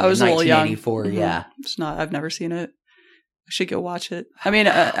young. I was in a little young. 1984, yeah. It's not. I've never seen it. I should go watch it. I mean,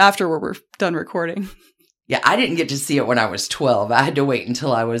 after we're done recording. Yeah, I didn't get to see it when I was 12. I had to wait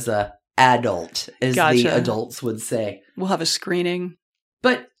until I was a adult, as the adults would say. We'll have a screening.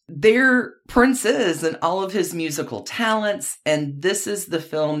 But there Prince is and all of his musical talents, and this is the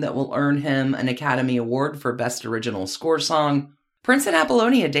film that will earn him an Academy Award for Best Original Score Song. Prince and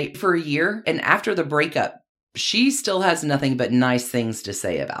Apollonia date for a year, and after the breakup, she still has nothing but nice things to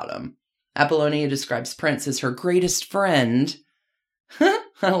say about him. Apollonia describes Prince as her greatest friend.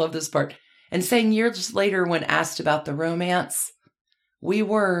 I love this part. And saying years later when asked about the romance, we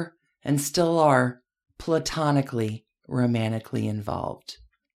were, and still are, platonically, romantically involved.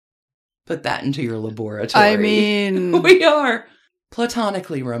 Put that into your laboratory. I mean... we are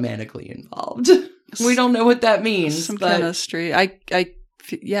platonically, romantically involved. We don't know what that means. Some chemistry.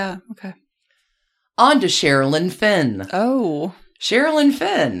 Yeah, okay. On to Sherilyn Fenn. Oh. Sherilyn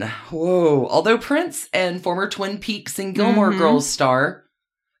Fenn. Whoa. Although Prince and former Twin Peaks and Gilmore Girls star.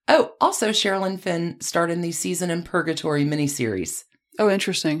 Oh, also Sherilyn Fenn starred in the Season in Purgatory miniseries. Oh,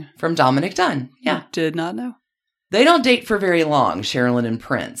 interesting. From Dominic Dunn. Yeah. Did not know. They don't date for very long, Sherilyn and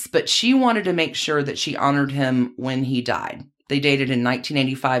Prince, but she wanted to make sure that she honored him when he died. They dated in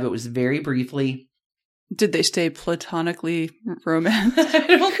 1985. It was very briefly. Did they stay platonically romantic?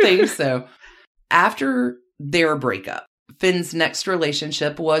 I don't think so. After their breakup, Finn's next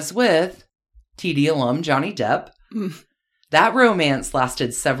relationship was with TD alum Johnny Depp. That romance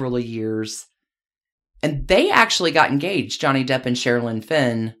lasted several years. And they actually got engaged, Johnny Depp and Sherilyn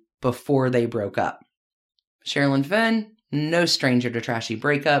Fenn, before they broke up. Sherilyn Fenn, no stranger to trashy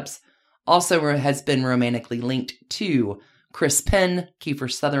breakups, also has been romantically linked to Chris Penn, Kiefer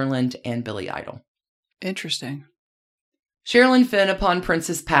Sutherland, and Billy Idol. Interesting. Sherilyn Fenn, upon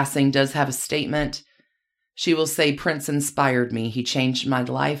Prince's passing, does have a statement. She will say, Prince inspired me. He changed my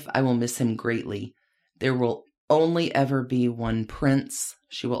life. I will miss him greatly. There will only ever be one Prince.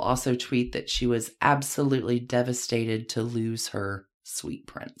 She will also tweet that she was absolutely devastated to lose her sweet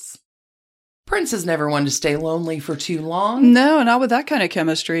Prince. Prince has never wanted to stay lonely for too long. No, not with that kind of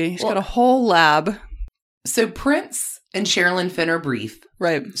chemistry. He's got a whole lab. So Prince and Sherilyn Fenn are brief.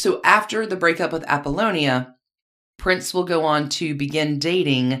 Right. So after the breakup with Apollonia, Prince will go on to begin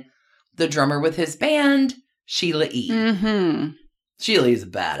dating The drummer with his band, Sheila E. Mm-hmm. Sheila E. is a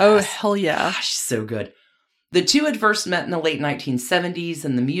badass. Oh, hell yeah. Gosh, she's so good. The two had first met in the late 1970s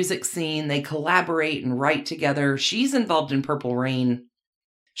in the music scene. They collaborate and write together. She's involved in Purple Rain.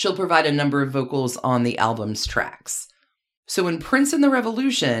 She'll provide a number of vocals on the album's tracks. So when Prince and the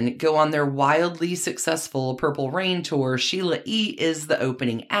Revolution go on their wildly successful Purple Rain tour, Sheila E. is the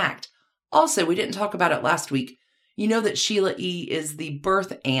opening act. Also, we didn't talk about it last week. You know that Sheila E. is the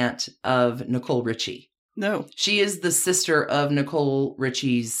birth aunt of Nicole Richie. No. She is the sister of Nicole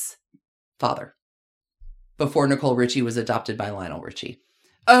Richie's father, before Nicole Richie was adopted by Lionel Richie.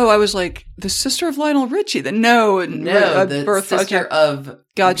 Oh, I was like, the sister of Lionel Richie. The the sister of...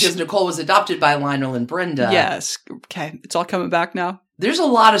 Gotcha. Because Nicole was adopted by Lionel and Brenda. Yes. Okay. It's all coming back now. There's a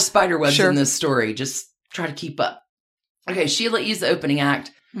lot of spider webs Sure. in this story. Just try to keep up. Okay, Sheila E.'s the opening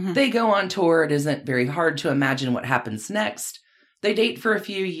act. Mm-hmm. They go on tour. It isn't very hard to imagine what happens next. They date for a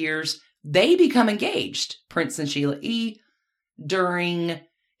few years. They become engaged, Prince and Sheila E., during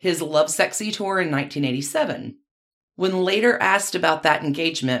his Love Sexy tour in 1987. When later asked about that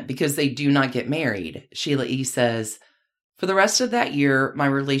engagement, because they do not get married, Sheila E. says, "For the rest of that year, my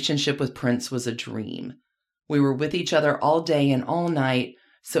relationship with Prince was a dream. We were with each other all day and all night,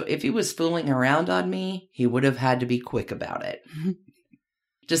 so if he was fooling around on me, he would have had to be quick about it."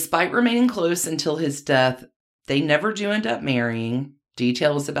 Despite remaining close until his death, they never do end up marrying.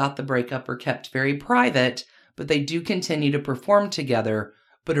 Details about the breakup are kept very private, but they do continue to perform together,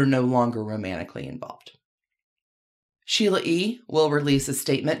 but are no longer romantically involved. Sheila E. will release a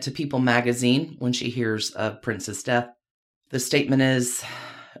statement to People magazine when she hears of Prince's death. The statement is,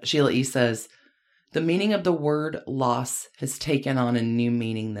 Sheila E. says, "The meaning of the word loss has taken on a new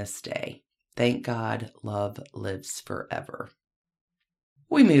meaning this day. Thank God love lives forever."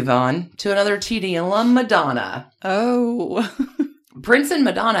 We move on to another TD alum, Madonna. Oh. Prince and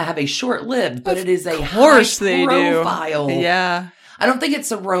Madonna have a short-lived, but it is a high-profile. Yeah. I don't think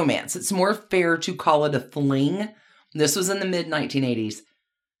it's a romance. It's more fair to call it a fling. This was in the mid-1980s.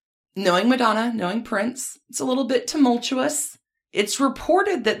 Knowing Madonna, knowing Prince, it's a little bit tumultuous. It's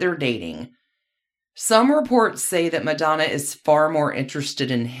reported that they're dating. Some reports say that Madonna is far more interested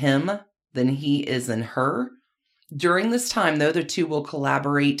in him than he is in her. During this time, though, the two will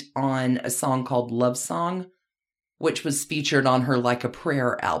collaborate on a song called Love Song, which was featured on her Like a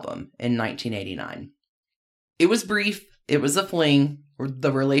Prayer album in 1989. It was brief. It was a fling.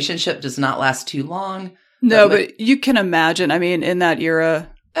 The relationship does not last too long. No, but you can imagine, I mean, in that era,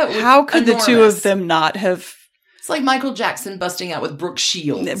 how could enormous. the two of them not have... It's like Michael Jackson busting out with Brooke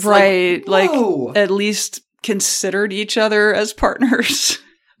Shields. Right. Like whoa. at least considered each other as partners.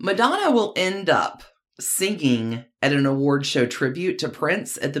 Madonna will end up singing at an award show tribute to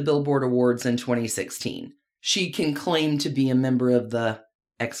Prince at the Billboard Awards in 2016. She can claim to be a member of the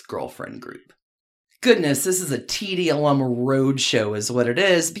ex-girlfriend group. Goodness, this is a TD alum road show is what it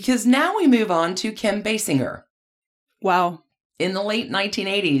is, because now we move on to Kim Basinger. Wow. In the late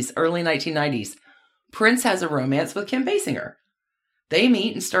 1980s, early 1990s, Prince has a romance with Kim Basinger. They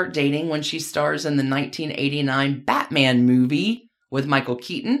meet and start dating when she stars in the 1989 Batman movie with Michael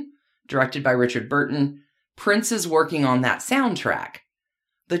Keaton, directed by Richard Burton. Prince is working on that soundtrack.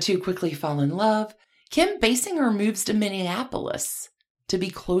 The two quickly fall in love. Kim Basinger moves to Minneapolis to be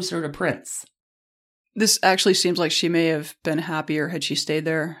closer to Prince. This actually seems like she may have been happier had she stayed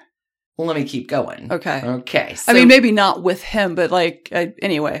there. Well, let me keep going. Okay. So, I mean, maybe not with him, but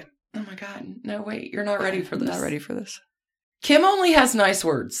anyway. Oh my God. No, wait. You're not ready for this. Not ready for this. Kim only has nice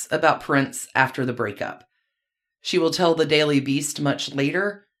words about Prince after the breakup. She will tell the Daily Beast much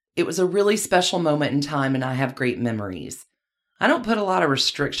later, "It was a really special moment in time and I have great memories. I don't put a lot of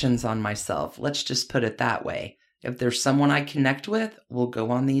restrictions on myself. Let's just put it that way. If there's someone I connect with, we'll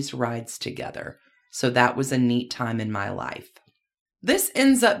go on these rides together. So that was a neat time in my life." This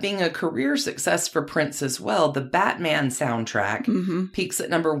ends up being a career success for Prince as well. The Batman soundtrack peaks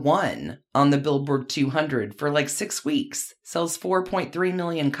at number 1 on the Billboard 200 for like 6 weeks. Sells 4.3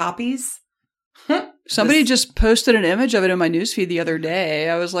 million copies. Somebody just posted an image of it in my newsfeed the other day.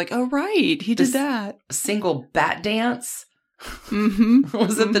 I was like, oh, right. He did that. Single Bat Dance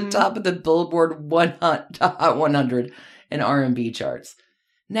was at the top of the Billboard Hot 100 and R&B charts.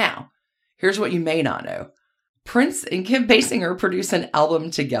 Now, here's what you may not know. Prince and Kim Basinger produce an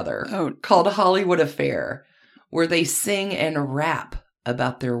album together called Hollywood Affair, where they sing and rap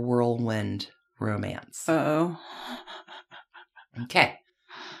about their whirlwind romance. Uh-oh. Okay.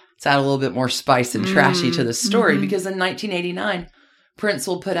 Let's add a little bit more spice and trashy to the story, because in 1989, Prince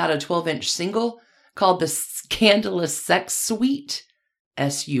will put out a 12-inch single called The Scandalous Sex Suite,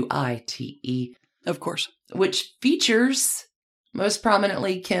 Suite, Of course. which features Most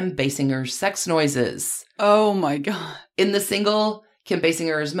prominently, Kim Basinger's sex noises. Oh my God. In the single, Kim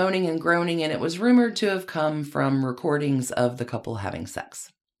Basinger is moaning and groaning, and it was rumored to have come from recordings of the couple having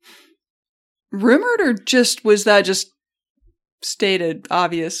sex. Rumored, or was that just stated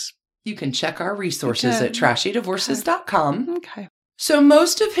obvious? You can check our resources at trashydivorces.com. Okay. So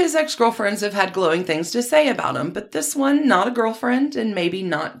most of his ex-girlfriends have had glowing things to say about him, but this one, not a girlfriend, and maybe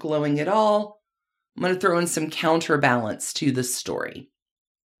not glowing at all. I'm going to throw in some counterbalance to the story.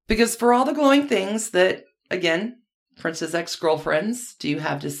 Because for all the glowing things that, again, Prince's ex-girlfriends do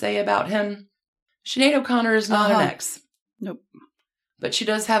have to say about him, Sinead O'Connor is not an ex. Nope. But she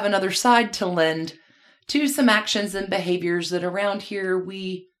does have another side to lend to some actions and behaviors that around here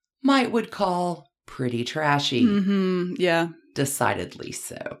we would call pretty trashy. Mm-hmm. Yeah. Decidedly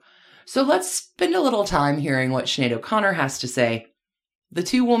so. So let's spend a little time hearing what Sinead O'Connor has to say. The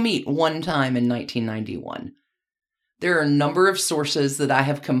two will meet one time in 1991. There are a number of sources that I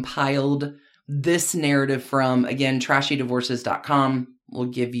have compiled this narrative from. Again, trashydivorces.com will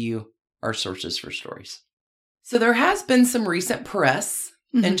give you our sources for stories. So there has been some recent press.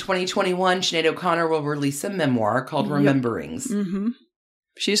 Mm-hmm. In 2021, Sinead O'Connor will release a memoir called Rememberings. Mm-hmm.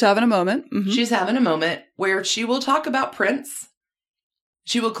 She's having a moment. Mm-hmm. She's having a moment where she will talk about Prince.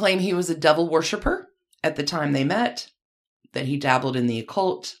 She will claim he was a devil worshiper at the time they met, that he dabbled in the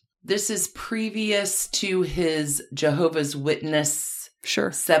occult. This is previous to his Jehovah's Witness,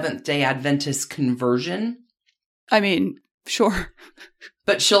 Seventh-day Adventist conversion. I mean, sure.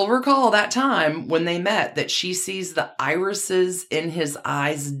 But she'll recall that time when they met that she sees the irises in his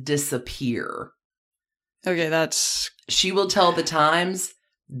eyes disappear. Okay, She will tell the Times,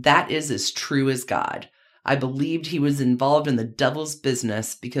 that is as true as God. I believed he was involved in the devil's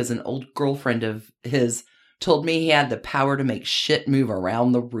business because an old girlfriend of his told me he had the power to make shit move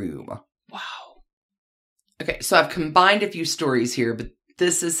around the room. Wow. Okay, so I've combined a few stories here, but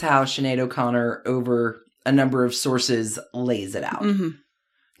this is how Sinead O'Connor, over a number of sources, lays it out. Mm-hmm.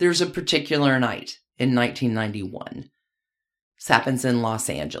 There's a particular night in 1991. This happens in Los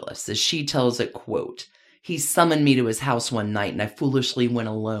Angeles. As she tells it, quote, he summoned me to his house one night and I foolishly went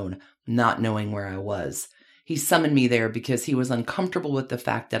alone, not knowing where I was. He summoned me there because he was uncomfortable with the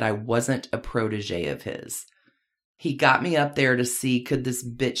fact that I wasn't a protege of his. He got me up there to see, could this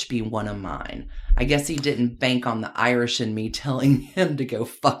bitch be one of mine? I guess he didn't bank on the Irish in me telling him to go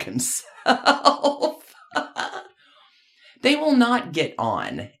fuck himself. They will not get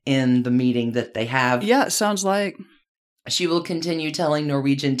on in the meeting that they have. Yeah, it sounds like. She will continue telling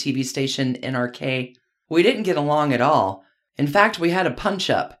Norwegian TV station NRK, we didn't get along at all. In fact, we had a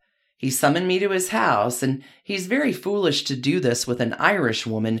punch-up. He summoned me to his house, and he's very foolish to do this with an Irish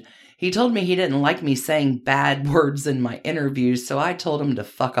woman. He told me he didn't like me saying bad words in my interviews, so I told him to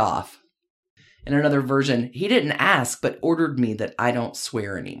fuck off. In another version, he didn't ask, but ordered me that I don't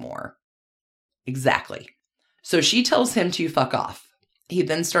swear anymore. Exactly. So she tells him to fuck off. He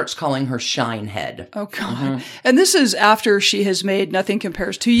then starts calling her Shinehead. Oh, God. Mm-hmm. And this is after she has made Nothing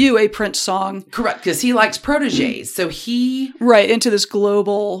Compares to You, a Prince song. Correct, because he likes proteges. So he... Right, into this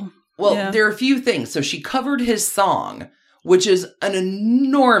global... Well, there are a few things. So she covered his song, which is an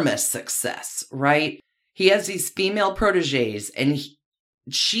enormous success, right? He has these female proteges, and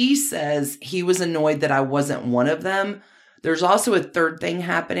she says he was annoyed that I wasn't one of them. There's also a third thing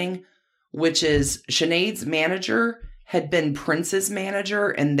happening, which is Sinead's manager had been Prince's manager,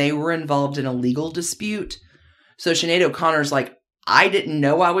 and they were involved in a legal dispute. So Sinead O'Connor's like, I didn't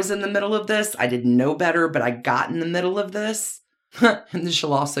know I was in the middle of this. I didn't know better, but I got in the middle of this. And then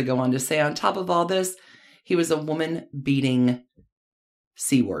she'll also go on to say, on top of all this, he was a woman-beating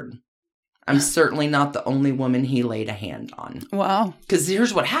C-word. I'm certainly not the only woman he laid a hand on. Wow. Because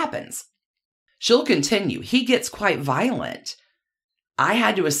here's what happens. She'll continue. He gets quite violent. I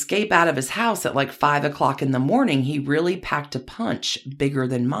had to escape out of his house at like 5 o'clock in the morning. He really packed a punch bigger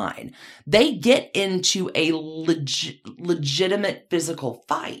than mine. They get into a legitimate physical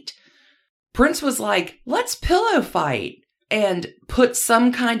fight. Prince was like, let's pillow fight. And put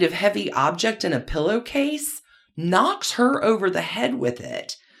some kind of heavy object in a pillowcase, knocks her over the head with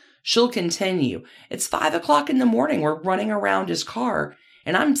it. She'll continue. It's 5 o'clock in the morning. We're running around his car,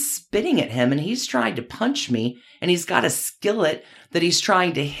 and I'm spitting at him, and he's trying to punch me, and he's got a skillet that he's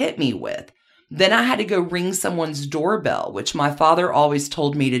trying to hit me with. Then I had to go ring someone's doorbell, which my father always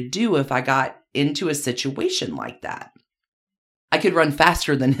told me to do if I got into a situation like that. I could run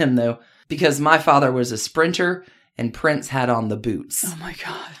faster than him, though, because my father was a sprinter, and Prince had on the boots. Oh, my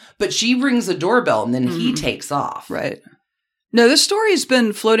God. But she rings a doorbell, and then he takes off. Right. No, this story's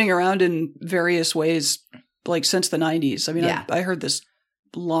been floating around in various ways, like, since the 90s. I mean, I heard this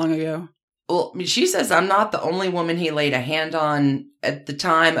long ago. Well, she says, I'm not the only woman he laid a hand on at the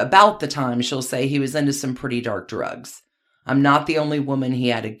time. About the time, she'll say he was into some pretty dark drugs. I'm not the only woman he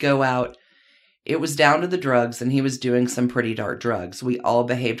had to go out. It was down to the drugs, and he was doing some pretty dark drugs. We all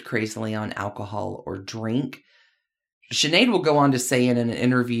behaved crazily on alcohol or drink. Sinead will go on to say in an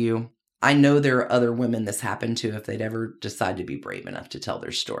interview, I know there are other women this happened to if they'd ever decide to be brave enough to tell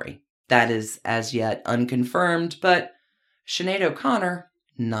their story. That is as yet unconfirmed, but Sinead O'Connor,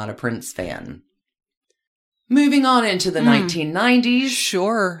 not a Prince fan. Moving on into the 1990s.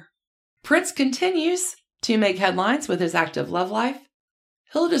 Sure. Prince continues to make headlines with his active love life.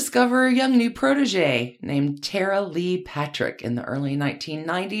 He'll discover a young new protege named Tara Lee Patrick in the early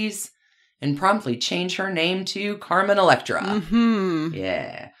 1990s and promptly change her name to Carmen Electra. Mm-hmm.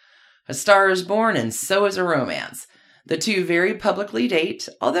 Yeah. A star is born and so is a romance. The two very publicly date,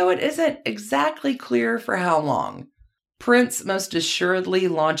 although it isn't exactly clear for how long. Prince most assuredly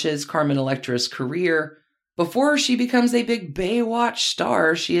launches Carmen Electra's career. Before she becomes a big Baywatch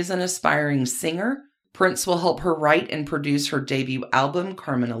star, she is an aspiring singer. Prince will help her write and produce her debut album,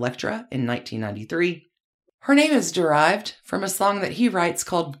 Carmen Electra, in 1993. Her name is derived from a song that he writes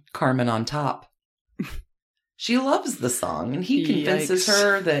called Carmen on Top. She loves the song, and he convinces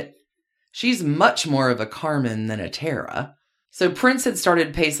her that she's much more of a Carmen than a Tara. So Prince had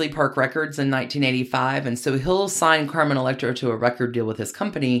started Paisley Park Records in 1985, and so he'll sign Carmen Electra to a record deal with his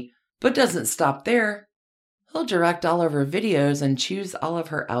company, but doesn't stop there. He'll direct all of her videos and choose all of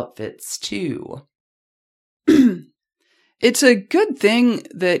her outfits, too. It's a good thing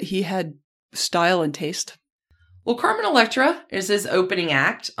that he had style and taste. Well, Carmen Electra is his opening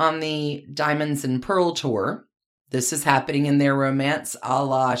act on the Diamonds and Pearl tour. This is happening in their romance a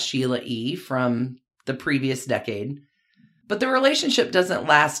la Sheila E. from the previous decade. But the relationship doesn't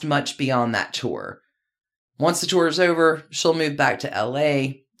last much beyond that tour. Once the tour is over, she'll move back to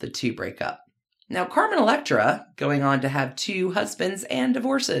LA. The two break up. Now, Carmen Electra, going on to have two husbands and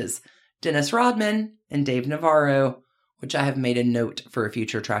divorces, Dennis Rodman and Dave Navarro, which I have made a note for a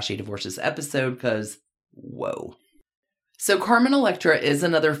future Trashy Divorces episode because, whoa. So Carmen Electra is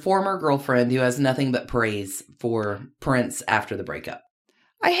another former girlfriend who has nothing but praise for Prince after the breakup.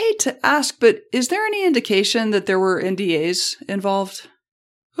 I hate to ask, but is there any indication that there were NDAs involved?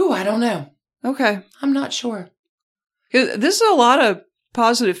 Ooh, I don't know. Okay. I'm not sure. This is a lot of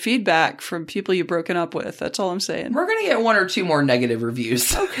positive feedback from people you've broken up with. That's all I'm saying. We're going to get one or two more negative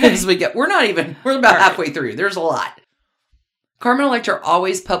reviews. Okay. As we're about halfway through. There's a lot. Carmen Electra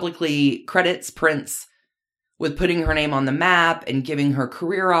always publicly credits Prince with putting her name on the map and giving her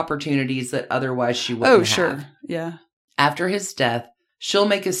career opportunities that otherwise she wouldn't have. Oh, sure. Yeah. After his death, she'll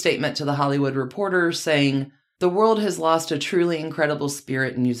make a statement to the Hollywood Reporter saying, "The world has lost a truly incredible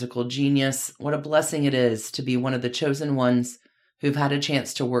spirit and musical genius. What a blessing it is to be one of the chosen ones who've had a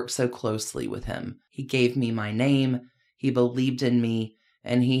chance to work so closely with him. He gave me my name, he believed in me,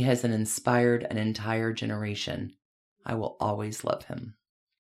 and he has inspired an entire generation. I will always love him."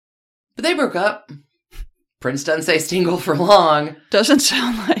 But they broke up. Prince doesn't stay single for long. Doesn't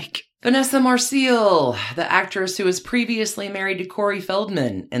sound like. Vanessa Marcil, the actress who was previously married to Corey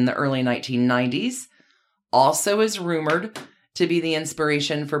Feldman in the early 1990s, also is rumored to be the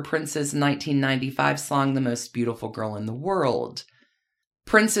inspiration for Prince's 1995 song, The Most Beautiful Girl in the World.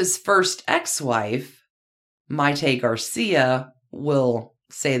 Prince's first ex-wife, Maite Garcia, will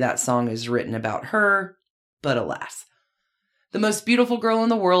say that song is written about her, but alas. The Most Beautiful Girl in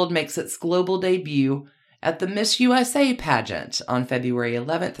the World makes its global debut at the Miss USA pageant on February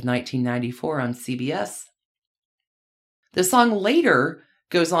 11th, 1994 on CBS. The song later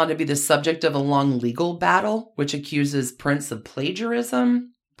goes on to be the subject of a long legal battle, which accuses Prince of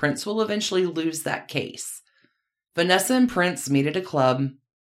plagiarism. Prince will eventually lose that case. Vanessa and Prince meet at a club.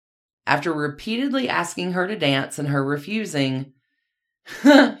 After repeatedly asking her to dance and her refusing,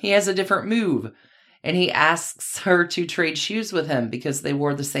 he has a different move. And he asks her to trade shoes with him because they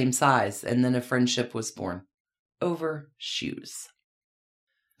wore the same size. And then a friendship was born over shoes.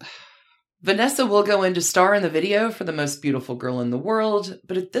 Vanessa will go in to star in the video for The Most Beautiful Girl in the World.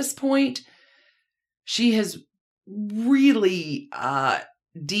 But at this point, she has really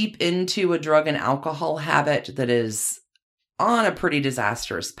deep into a drug and alcohol habit that is on a pretty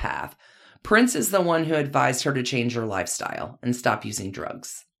disastrous path. Prince is the one who advised her to change her lifestyle and stop using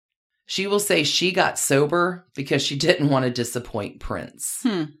drugs. She will say she got sober because she didn't want to disappoint Prince.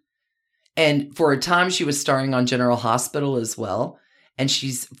 And for a time, she was starring on General Hospital as well. And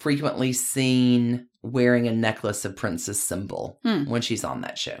she's frequently seen wearing a necklace of Prince's symbol when she's on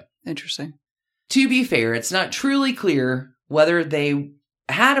that show. Interesting. To be fair, it's not truly clear whether they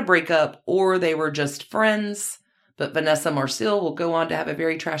had a breakup or they were just friends. But Vanessa Marcil will go on to have a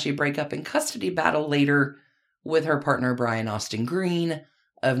very trashy breakup and custody battle later with her partner, Brian Austin Green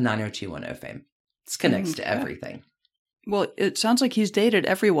of 90210 fame. This connects to everything. Well, it sounds like he's dated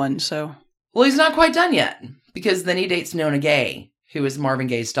everyone, so. Well, he's not quite done yet, because then he dates Nona Gay, who is Marvin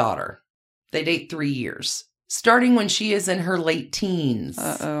Gaye's daughter. They date 3 years, starting when she is in her late teens.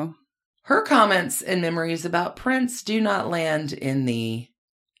 Uh-oh. Her comments and memories about Prince do not land in the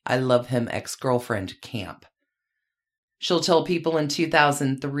I love him ex-girlfriend camp. She'll tell people in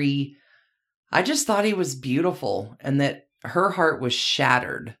 2003, I just thought he was beautiful and that her heart was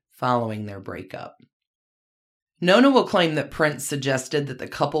shattered following their breakup. Nona will claim that Prince suggested that the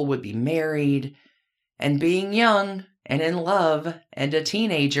couple would be married, and being young and in love and a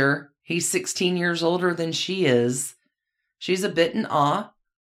teenager, he's 16 years older than she is, she's a bit in awe.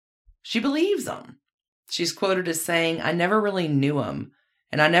 She believes him. She's quoted as saying, I never really knew him,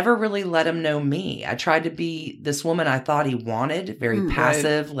 and I never really let him know me. I tried to be this woman I thought he wanted, very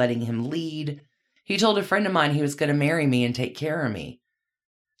passive, letting him lead. He told a friend of mine he was going to marry me and take care of me.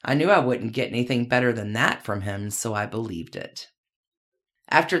 I knew I wouldn't get anything better than that from him, so I believed it.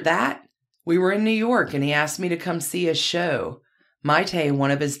 After that, we were in New York, and he asked me to come see a show. Maite,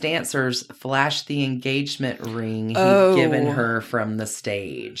 one of his dancers, flashed the engagement ring he'd given her from the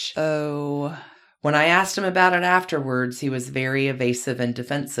stage. Oh. When I asked him about it afterwards, he was very evasive and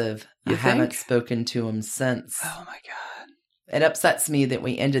defensive. I haven't spoken to him since. Oh, my God. It upsets me that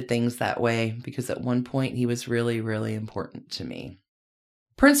we ended things that way, because at one point he was really, really important to me.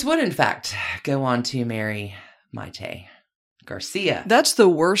 Prince would, in fact, go on to marry Maite Garcia. That's the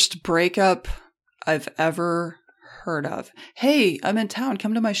worst breakup I've ever heard of. Hey, I'm in town.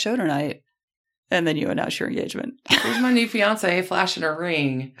 Come to my show tonight. And then you announce your engagement. Here's my new fiance flashing a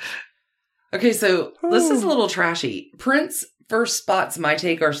ring. Okay, so this is a little trashy. Prince first spots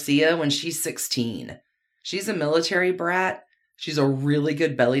Maite Garcia when she's 16. She's a military brat. She's a really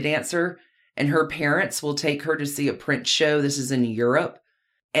good belly dancer. And her parents will take her to see a Prince show. This is in Europe.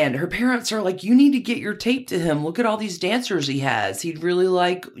 And her parents are like, you need to get your tape to him. Look at all these dancers he has. He'd really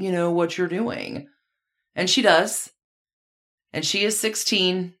like, what you're doing. And she does. And she is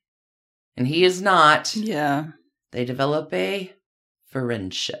 16. And he is not. Yeah. They develop a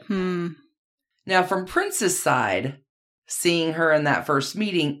friendship. Now, from Prince's side, seeing her in that first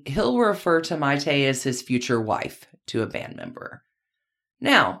meeting, he'll refer to Maite as his future wife to a band member.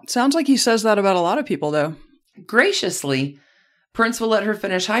 Now, sounds like he says that about a lot of people, though. Graciously, Prince will let her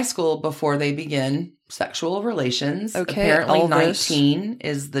finish high school before they begin sexual relations. Okay, apparently Elvis. 19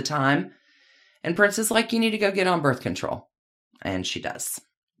 is the time. And Prince is like, you need to go get on birth control. And she does.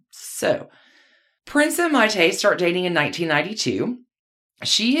 So, Prince and Maite start dating in 1992.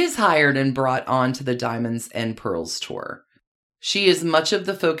 She is hired and brought on to the Diamonds and Pearls tour. She is much of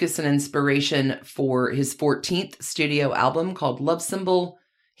the focus and inspiration for his 14th studio album called Love Symbol.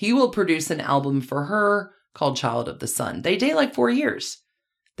 He will produce an album for her called Child of the Sun. They date like 4 years.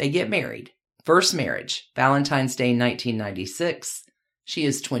 They get married. First marriage, Valentine's Day 1996. She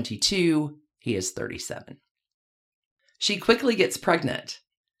is 22. He is 37. She quickly gets pregnant,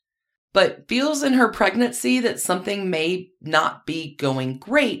 but feels in her pregnancy that something may not be going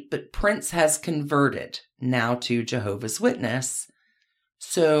great, but Prince has converted now to Jehovah's Witness,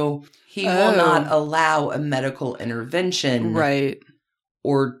 so he will not allow a medical intervention. Right.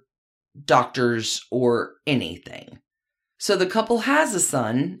 Or doctors or anything. So the couple has a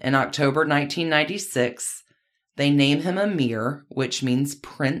son in October 1996. They name him Amir, which means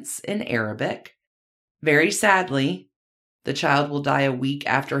prince in Arabic. Very sadly, the child will die a week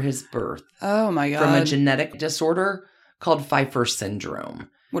after his birth. Oh my God. From a genetic disorder called Pfeiffer syndrome.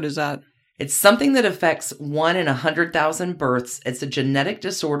 What is that? It's something that affects 1 in 100,000 births. It's a genetic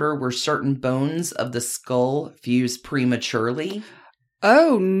disorder where certain bones of the skull fuse prematurely.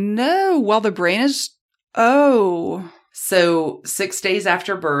 Oh no, while the brain is... Oh. So 6 days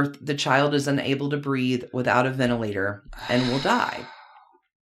after birth, the child is unable to breathe without a ventilator and will die.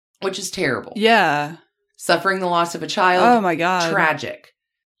 Which is terrible. Yeah. Suffering the loss of a child. Oh my God. Tragic.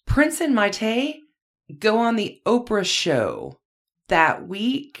 Prince and Maite go on the Oprah show that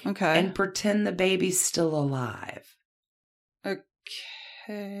week and pretend the baby's still alive.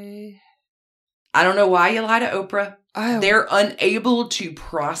 Okay. I don't know why you lie to Oprah. Oh. They're unable to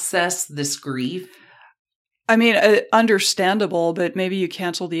process this grief. I mean, understandable, but maybe you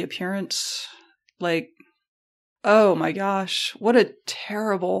cancel the appearance. Like, oh my gosh, what a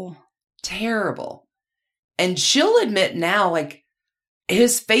terrible. And she'll admit now, like,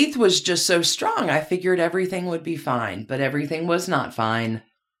 his faith was just so strong. I figured everything would be fine, but everything was not fine.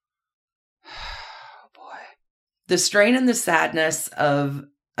 Oh boy. The strain and the sadness of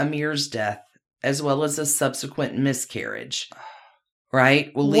Amir's death as well as a subsequent miscarriage.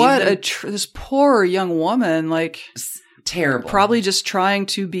 Right? We'll leave What this poor young woman, like, terrible. probably just trying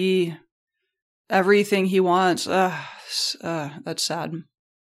to be everything he wants. That's sad.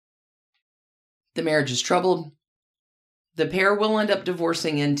 The marriage is troubled. The pair will end up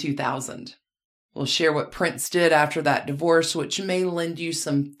divorcing in 2000. We'll share what Prince did after that divorce, which may lend you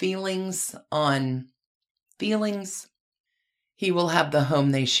some feelings on feelings. He will have the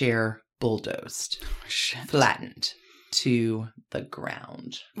home they share bulldozed, flattened to the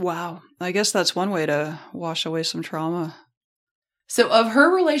ground. Wow. I guess that's one way to wash away some trauma. So of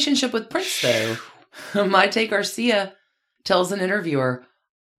her relationship with Prince, though, Mayte Garcia tells an interviewer,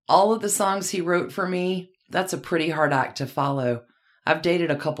 all of the songs he wrote for me, that's a pretty hard act to follow. I've dated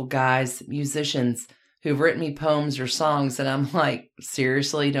a couple guys, musicians, who've written me poems or songs, and I'm like,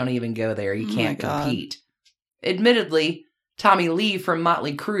 seriously, don't even go there. You can't compete. Admittedly, Tommy Lee from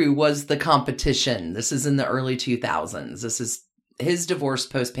Motley Crue was the competition. This is in the early 2000s. This is his divorce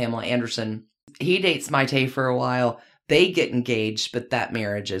post Pamela Anderson. He dates Mayte for a while. They get engaged, but that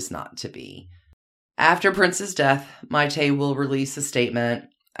marriage is not to be. After Prince's death, Mayte will release a statement.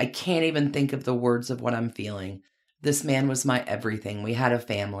 I can't even think of the words of what I'm feeling. This man was my everything. We had a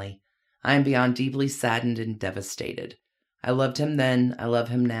family. I am beyond deeply saddened and devastated. I loved him then, I love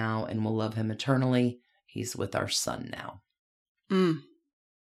him now, and will love him eternally. He's with our son now.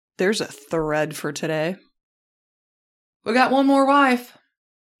 There's a thread for today. We got one more wife.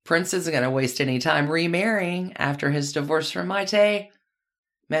 Prince isn't going to waste any time remarrying after his divorce from Mayte.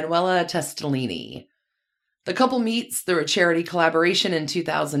 Manuela Testolini. The couple meets through a charity collaboration in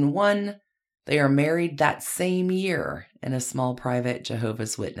 2001. They are married that same year in a small private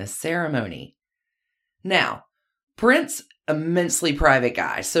Jehovah's Witness ceremony. Now, Prince, immensely private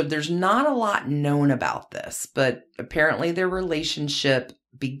guy, so there's not a lot known about this, but apparently their relationship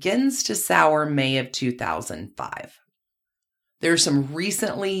begins to sour May of 2005. There's some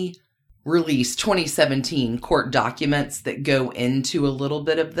recently released 2017 court documents that go into a little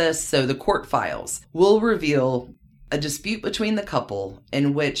bit of this, so the court files will reveal a dispute between the couple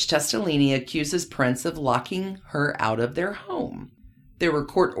in which Testolini accuses Prince of locking her out of their home. There were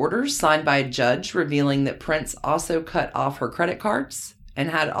court orders signed by a judge revealing that Prince also cut off her credit cards and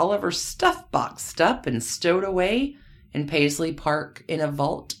had all of her stuff boxed up and stowed away in Paisley Park in a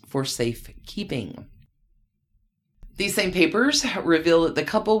vault for safekeeping. These same papers reveal that the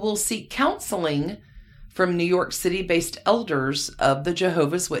couple will seek counseling from New York City-based elders of the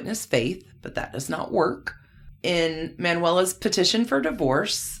Jehovah's Witness faith, but that does not work. In Manuela's petition for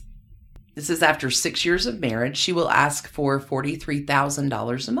divorce, this is after 6 years of marriage, she will ask for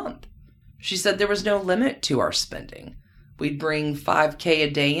 $43,000 a month. She said there was no limit to our spending. We'd bring $5,000 a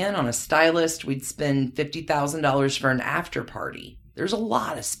day in on a stylist. We'd spend $50,000 for an after party. There's a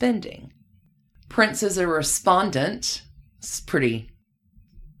lot of spending. Prince is a respondent. It's pretty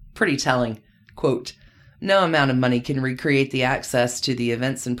telling. Quote, no amount of money can recreate the access to the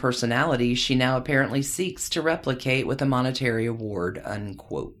events and personalities she now apparently seeks to replicate with a monetary award,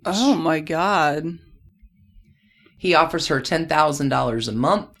 unquote. Oh my God. He offers her $10,000 a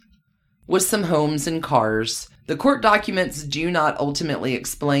month with some homes and cars. The court documents do not ultimately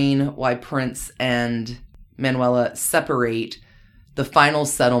explain why Prince and Manuela separate. The final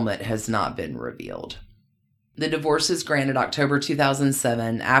settlement has not been revealed. The divorce is granted October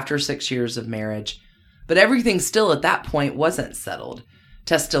 2007 after 6 years of marriage. But everything still at that point wasn't settled.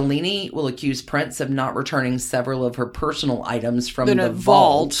 Testolini will accuse Prince of not returning several of her personal items from the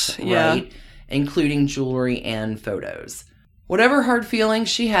vault, right? Including jewelry and photos. Whatever hard feelings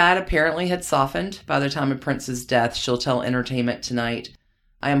she had apparently had softened by the time of Prince's death. She'll tell Entertainment Tonight,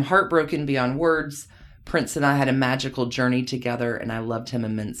 I am heartbroken beyond words. Prince and I had a magical journey together and I loved him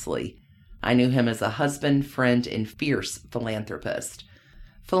immensely. I knew him as a husband, friend, and fierce philanthropist.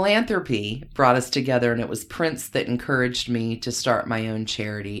 Philanthropy brought us together, and it was Prince that encouraged me to start my own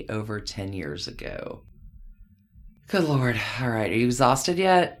charity over 10 years ago. Good Lord. All right, are you exhausted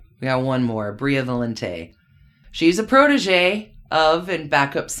yet? We got one more. Bria Valente. She's a protege of and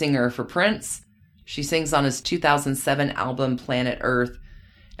backup singer for Prince. She sings on his 2007 album Planet Earth,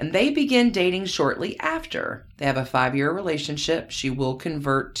 and they begin dating shortly after. They have a 5-year relationship. She will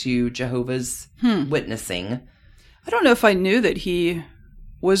convert to Jehovah's Witnessing. I don't know if I knew that he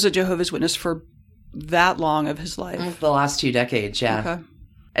was a Jehovah's Witness for that long of his life. The last 2 decades, yeah. Okay.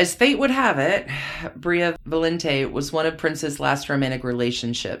 As fate would have it, Bria Valente was one of Prince's last romantic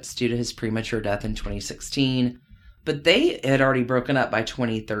relationships due to his premature death in 2016, but they had already broken up by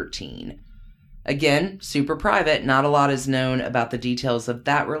 2013. Again, super private, not a lot is known about the details of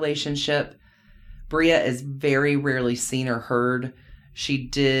that relationship. Bria is very rarely seen or heard. She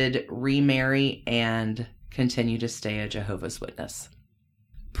did remarry and continue to stay a Jehovah's Witness.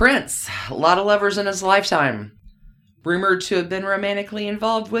 Prince, a lot of lovers in his lifetime. Rumored to have been romantically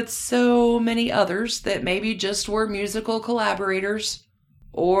involved with so many others that maybe just were musical collaborators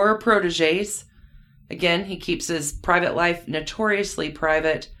or proteges. Again, he keeps his private life notoriously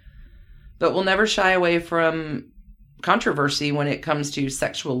private, but will never shy away from controversy when it comes to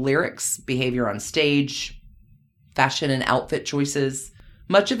sexual lyrics, behavior on stage, fashion and outfit choices.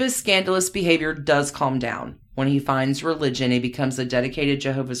 Much of his scandalous behavior does calm down. When he finds religion, he becomes a dedicated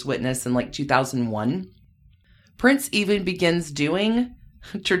Jehovah's Witness in 2001. Prince even begins doing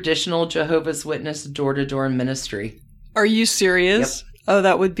traditional Jehovah's Witness door-to-door ministry. Are you serious? Yep. Oh,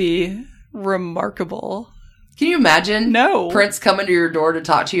 that would be remarkable. Can you imagine? No. Prince coming to your door to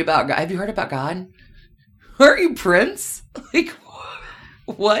talk to you about God. Have you heard about God? Aren't you Prince?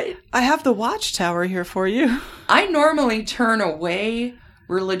 What? I have the Watchtower here for you. I normally turn away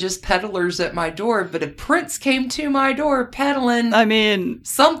religious peddlers at my door, but if Prince came to my door peddling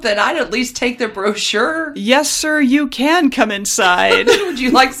something, I'd at least take the brochure. Yes, sir, you can come inside. Would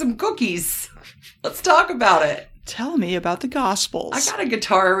you like some cookies? Let's talk about it. Tell me about the Gospels. I got a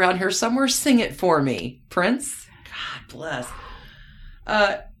guitar around here somewhere. Sing it for me, Prince. God bless.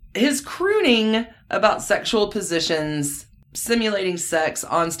 His crooning about sexual positions, simulating sex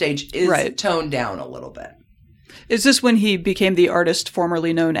on stage is toned down a little bit. Is this when he became the artist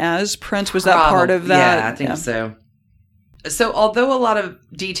formerly known as Prince? Was that part of that? Yeah, I think so. So although a lot of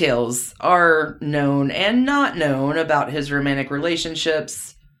details are known and not known about his romantic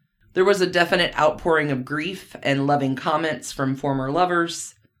relationships, there was a definite outpouring of grief and loving comments from former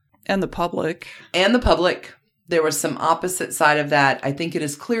lovers. And the public. There was some opposite side of that. I think it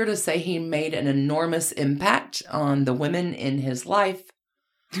is clear to say he made an enormous impact on the women in his life.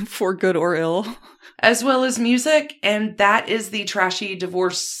 For good or ill. As well as music. And that is the Trashy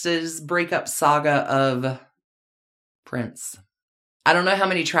Divorces breakup saga of Prince. I don't know how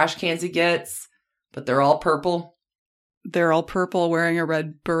many trash cans he gets, but they're all purple. They're all purple, wearing a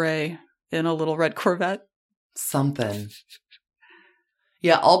red beret in a little red Corvette. Something.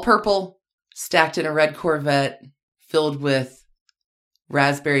 Yeah, all purple, stacked in a red Corvette, filled with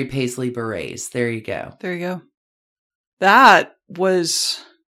raspberry paisley berets. There you go. There you go. That was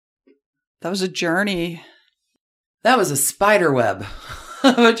a journey. That was a spider web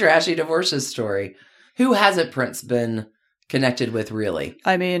of a Trashy Divorces story. Who hasn't Prince been connected with, really?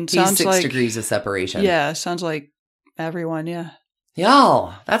 I mean, he's sounds 6 like degrees of separation. Yeah, sounds like everyone, yeah.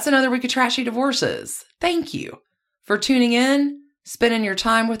 Y'all, that's another week of Trashy Divorces. Thank you for tuning in, spending your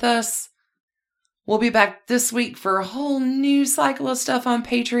time with us. We'll be back this week for a whole new cycle of stuff on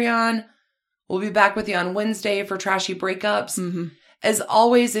Patreon. We'll be back with you on Wednesday for Trashy Breakups. Mm-hmm. As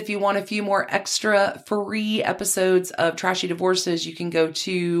always, if you want a few more extra free episodes of Trashy Divorces, you can go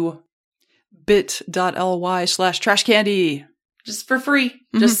to bit.ly/trashcandy. Just for free.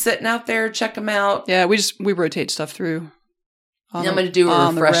 Mm-hmm. Just sitting out there. Check them out. Yeah, we rotate stuff through. I'm going to do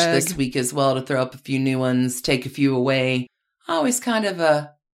a refresh this week as well to throw up a few new ones, take a few away. Always kind of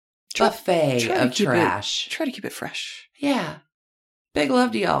a buffet of trash. Try to keep it fresh. Yeah. Big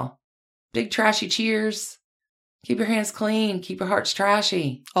love to y'all. Big trashy cheers. Keep your hands clean. Keep your hearts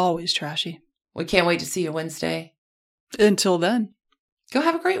trashy. Always trashy. We can't wait to see you Wednesday. Until then. Go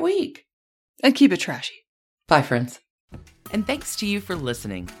have a great week. And keep it trashy. Bye, friends. And thanks to you for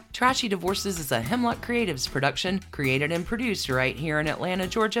listening. Trashy Divorces is a Hemlock Creatives production, created and produced right here in Atlanta,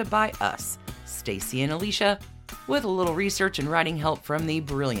 Georgia by us, Stacy and Alicia, with a little research and writing help from the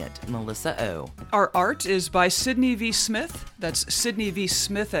brilliant Melissa O. Our art is by Sydney V. Smith. That's Sydney V.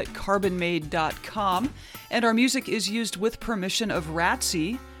 Smith at carbonmade.com. And our music is used with permission of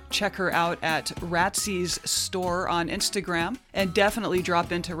Ratsy. Check her out at Ratsy's store on Instagram, and definitely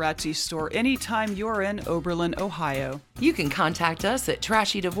drop into Ratsy's store anytime you're in Oberlin, Ohio. You can contact us at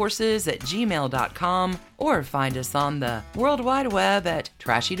trashydivorces@gmail.com or find us on the World Wide Web at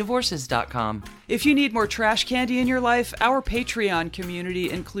trashydivorces.com. If you need more trash candy in your life, our Patreon community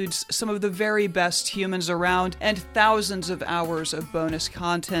includes some of the very best humans around and thousands of hours of bonus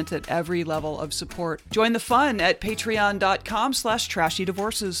content at every level of support. Join the fun at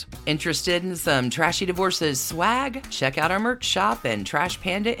patreon.com/trashydivorces. Interested in some Trashy Divorces swag? Check out our merch shop and Trash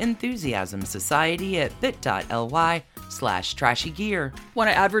Panda Enthusiasm Society at bit.ly/trashygear. Want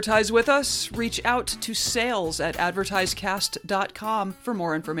to advertise with us? Reach out to sales@advertisecast.com for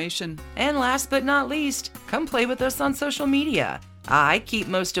more information. And last but not least, come play with us on social media. I keep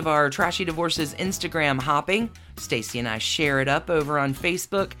most of our Trashy Divorces Instagram hopping. Stacy and I share it up over on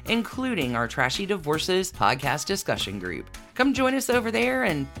Facebook, including our Trashy Divorces podcast discussion group. Come join us over there,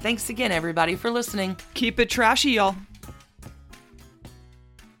 and thanks again, everybody, for listening. Keep it trashy, y'all.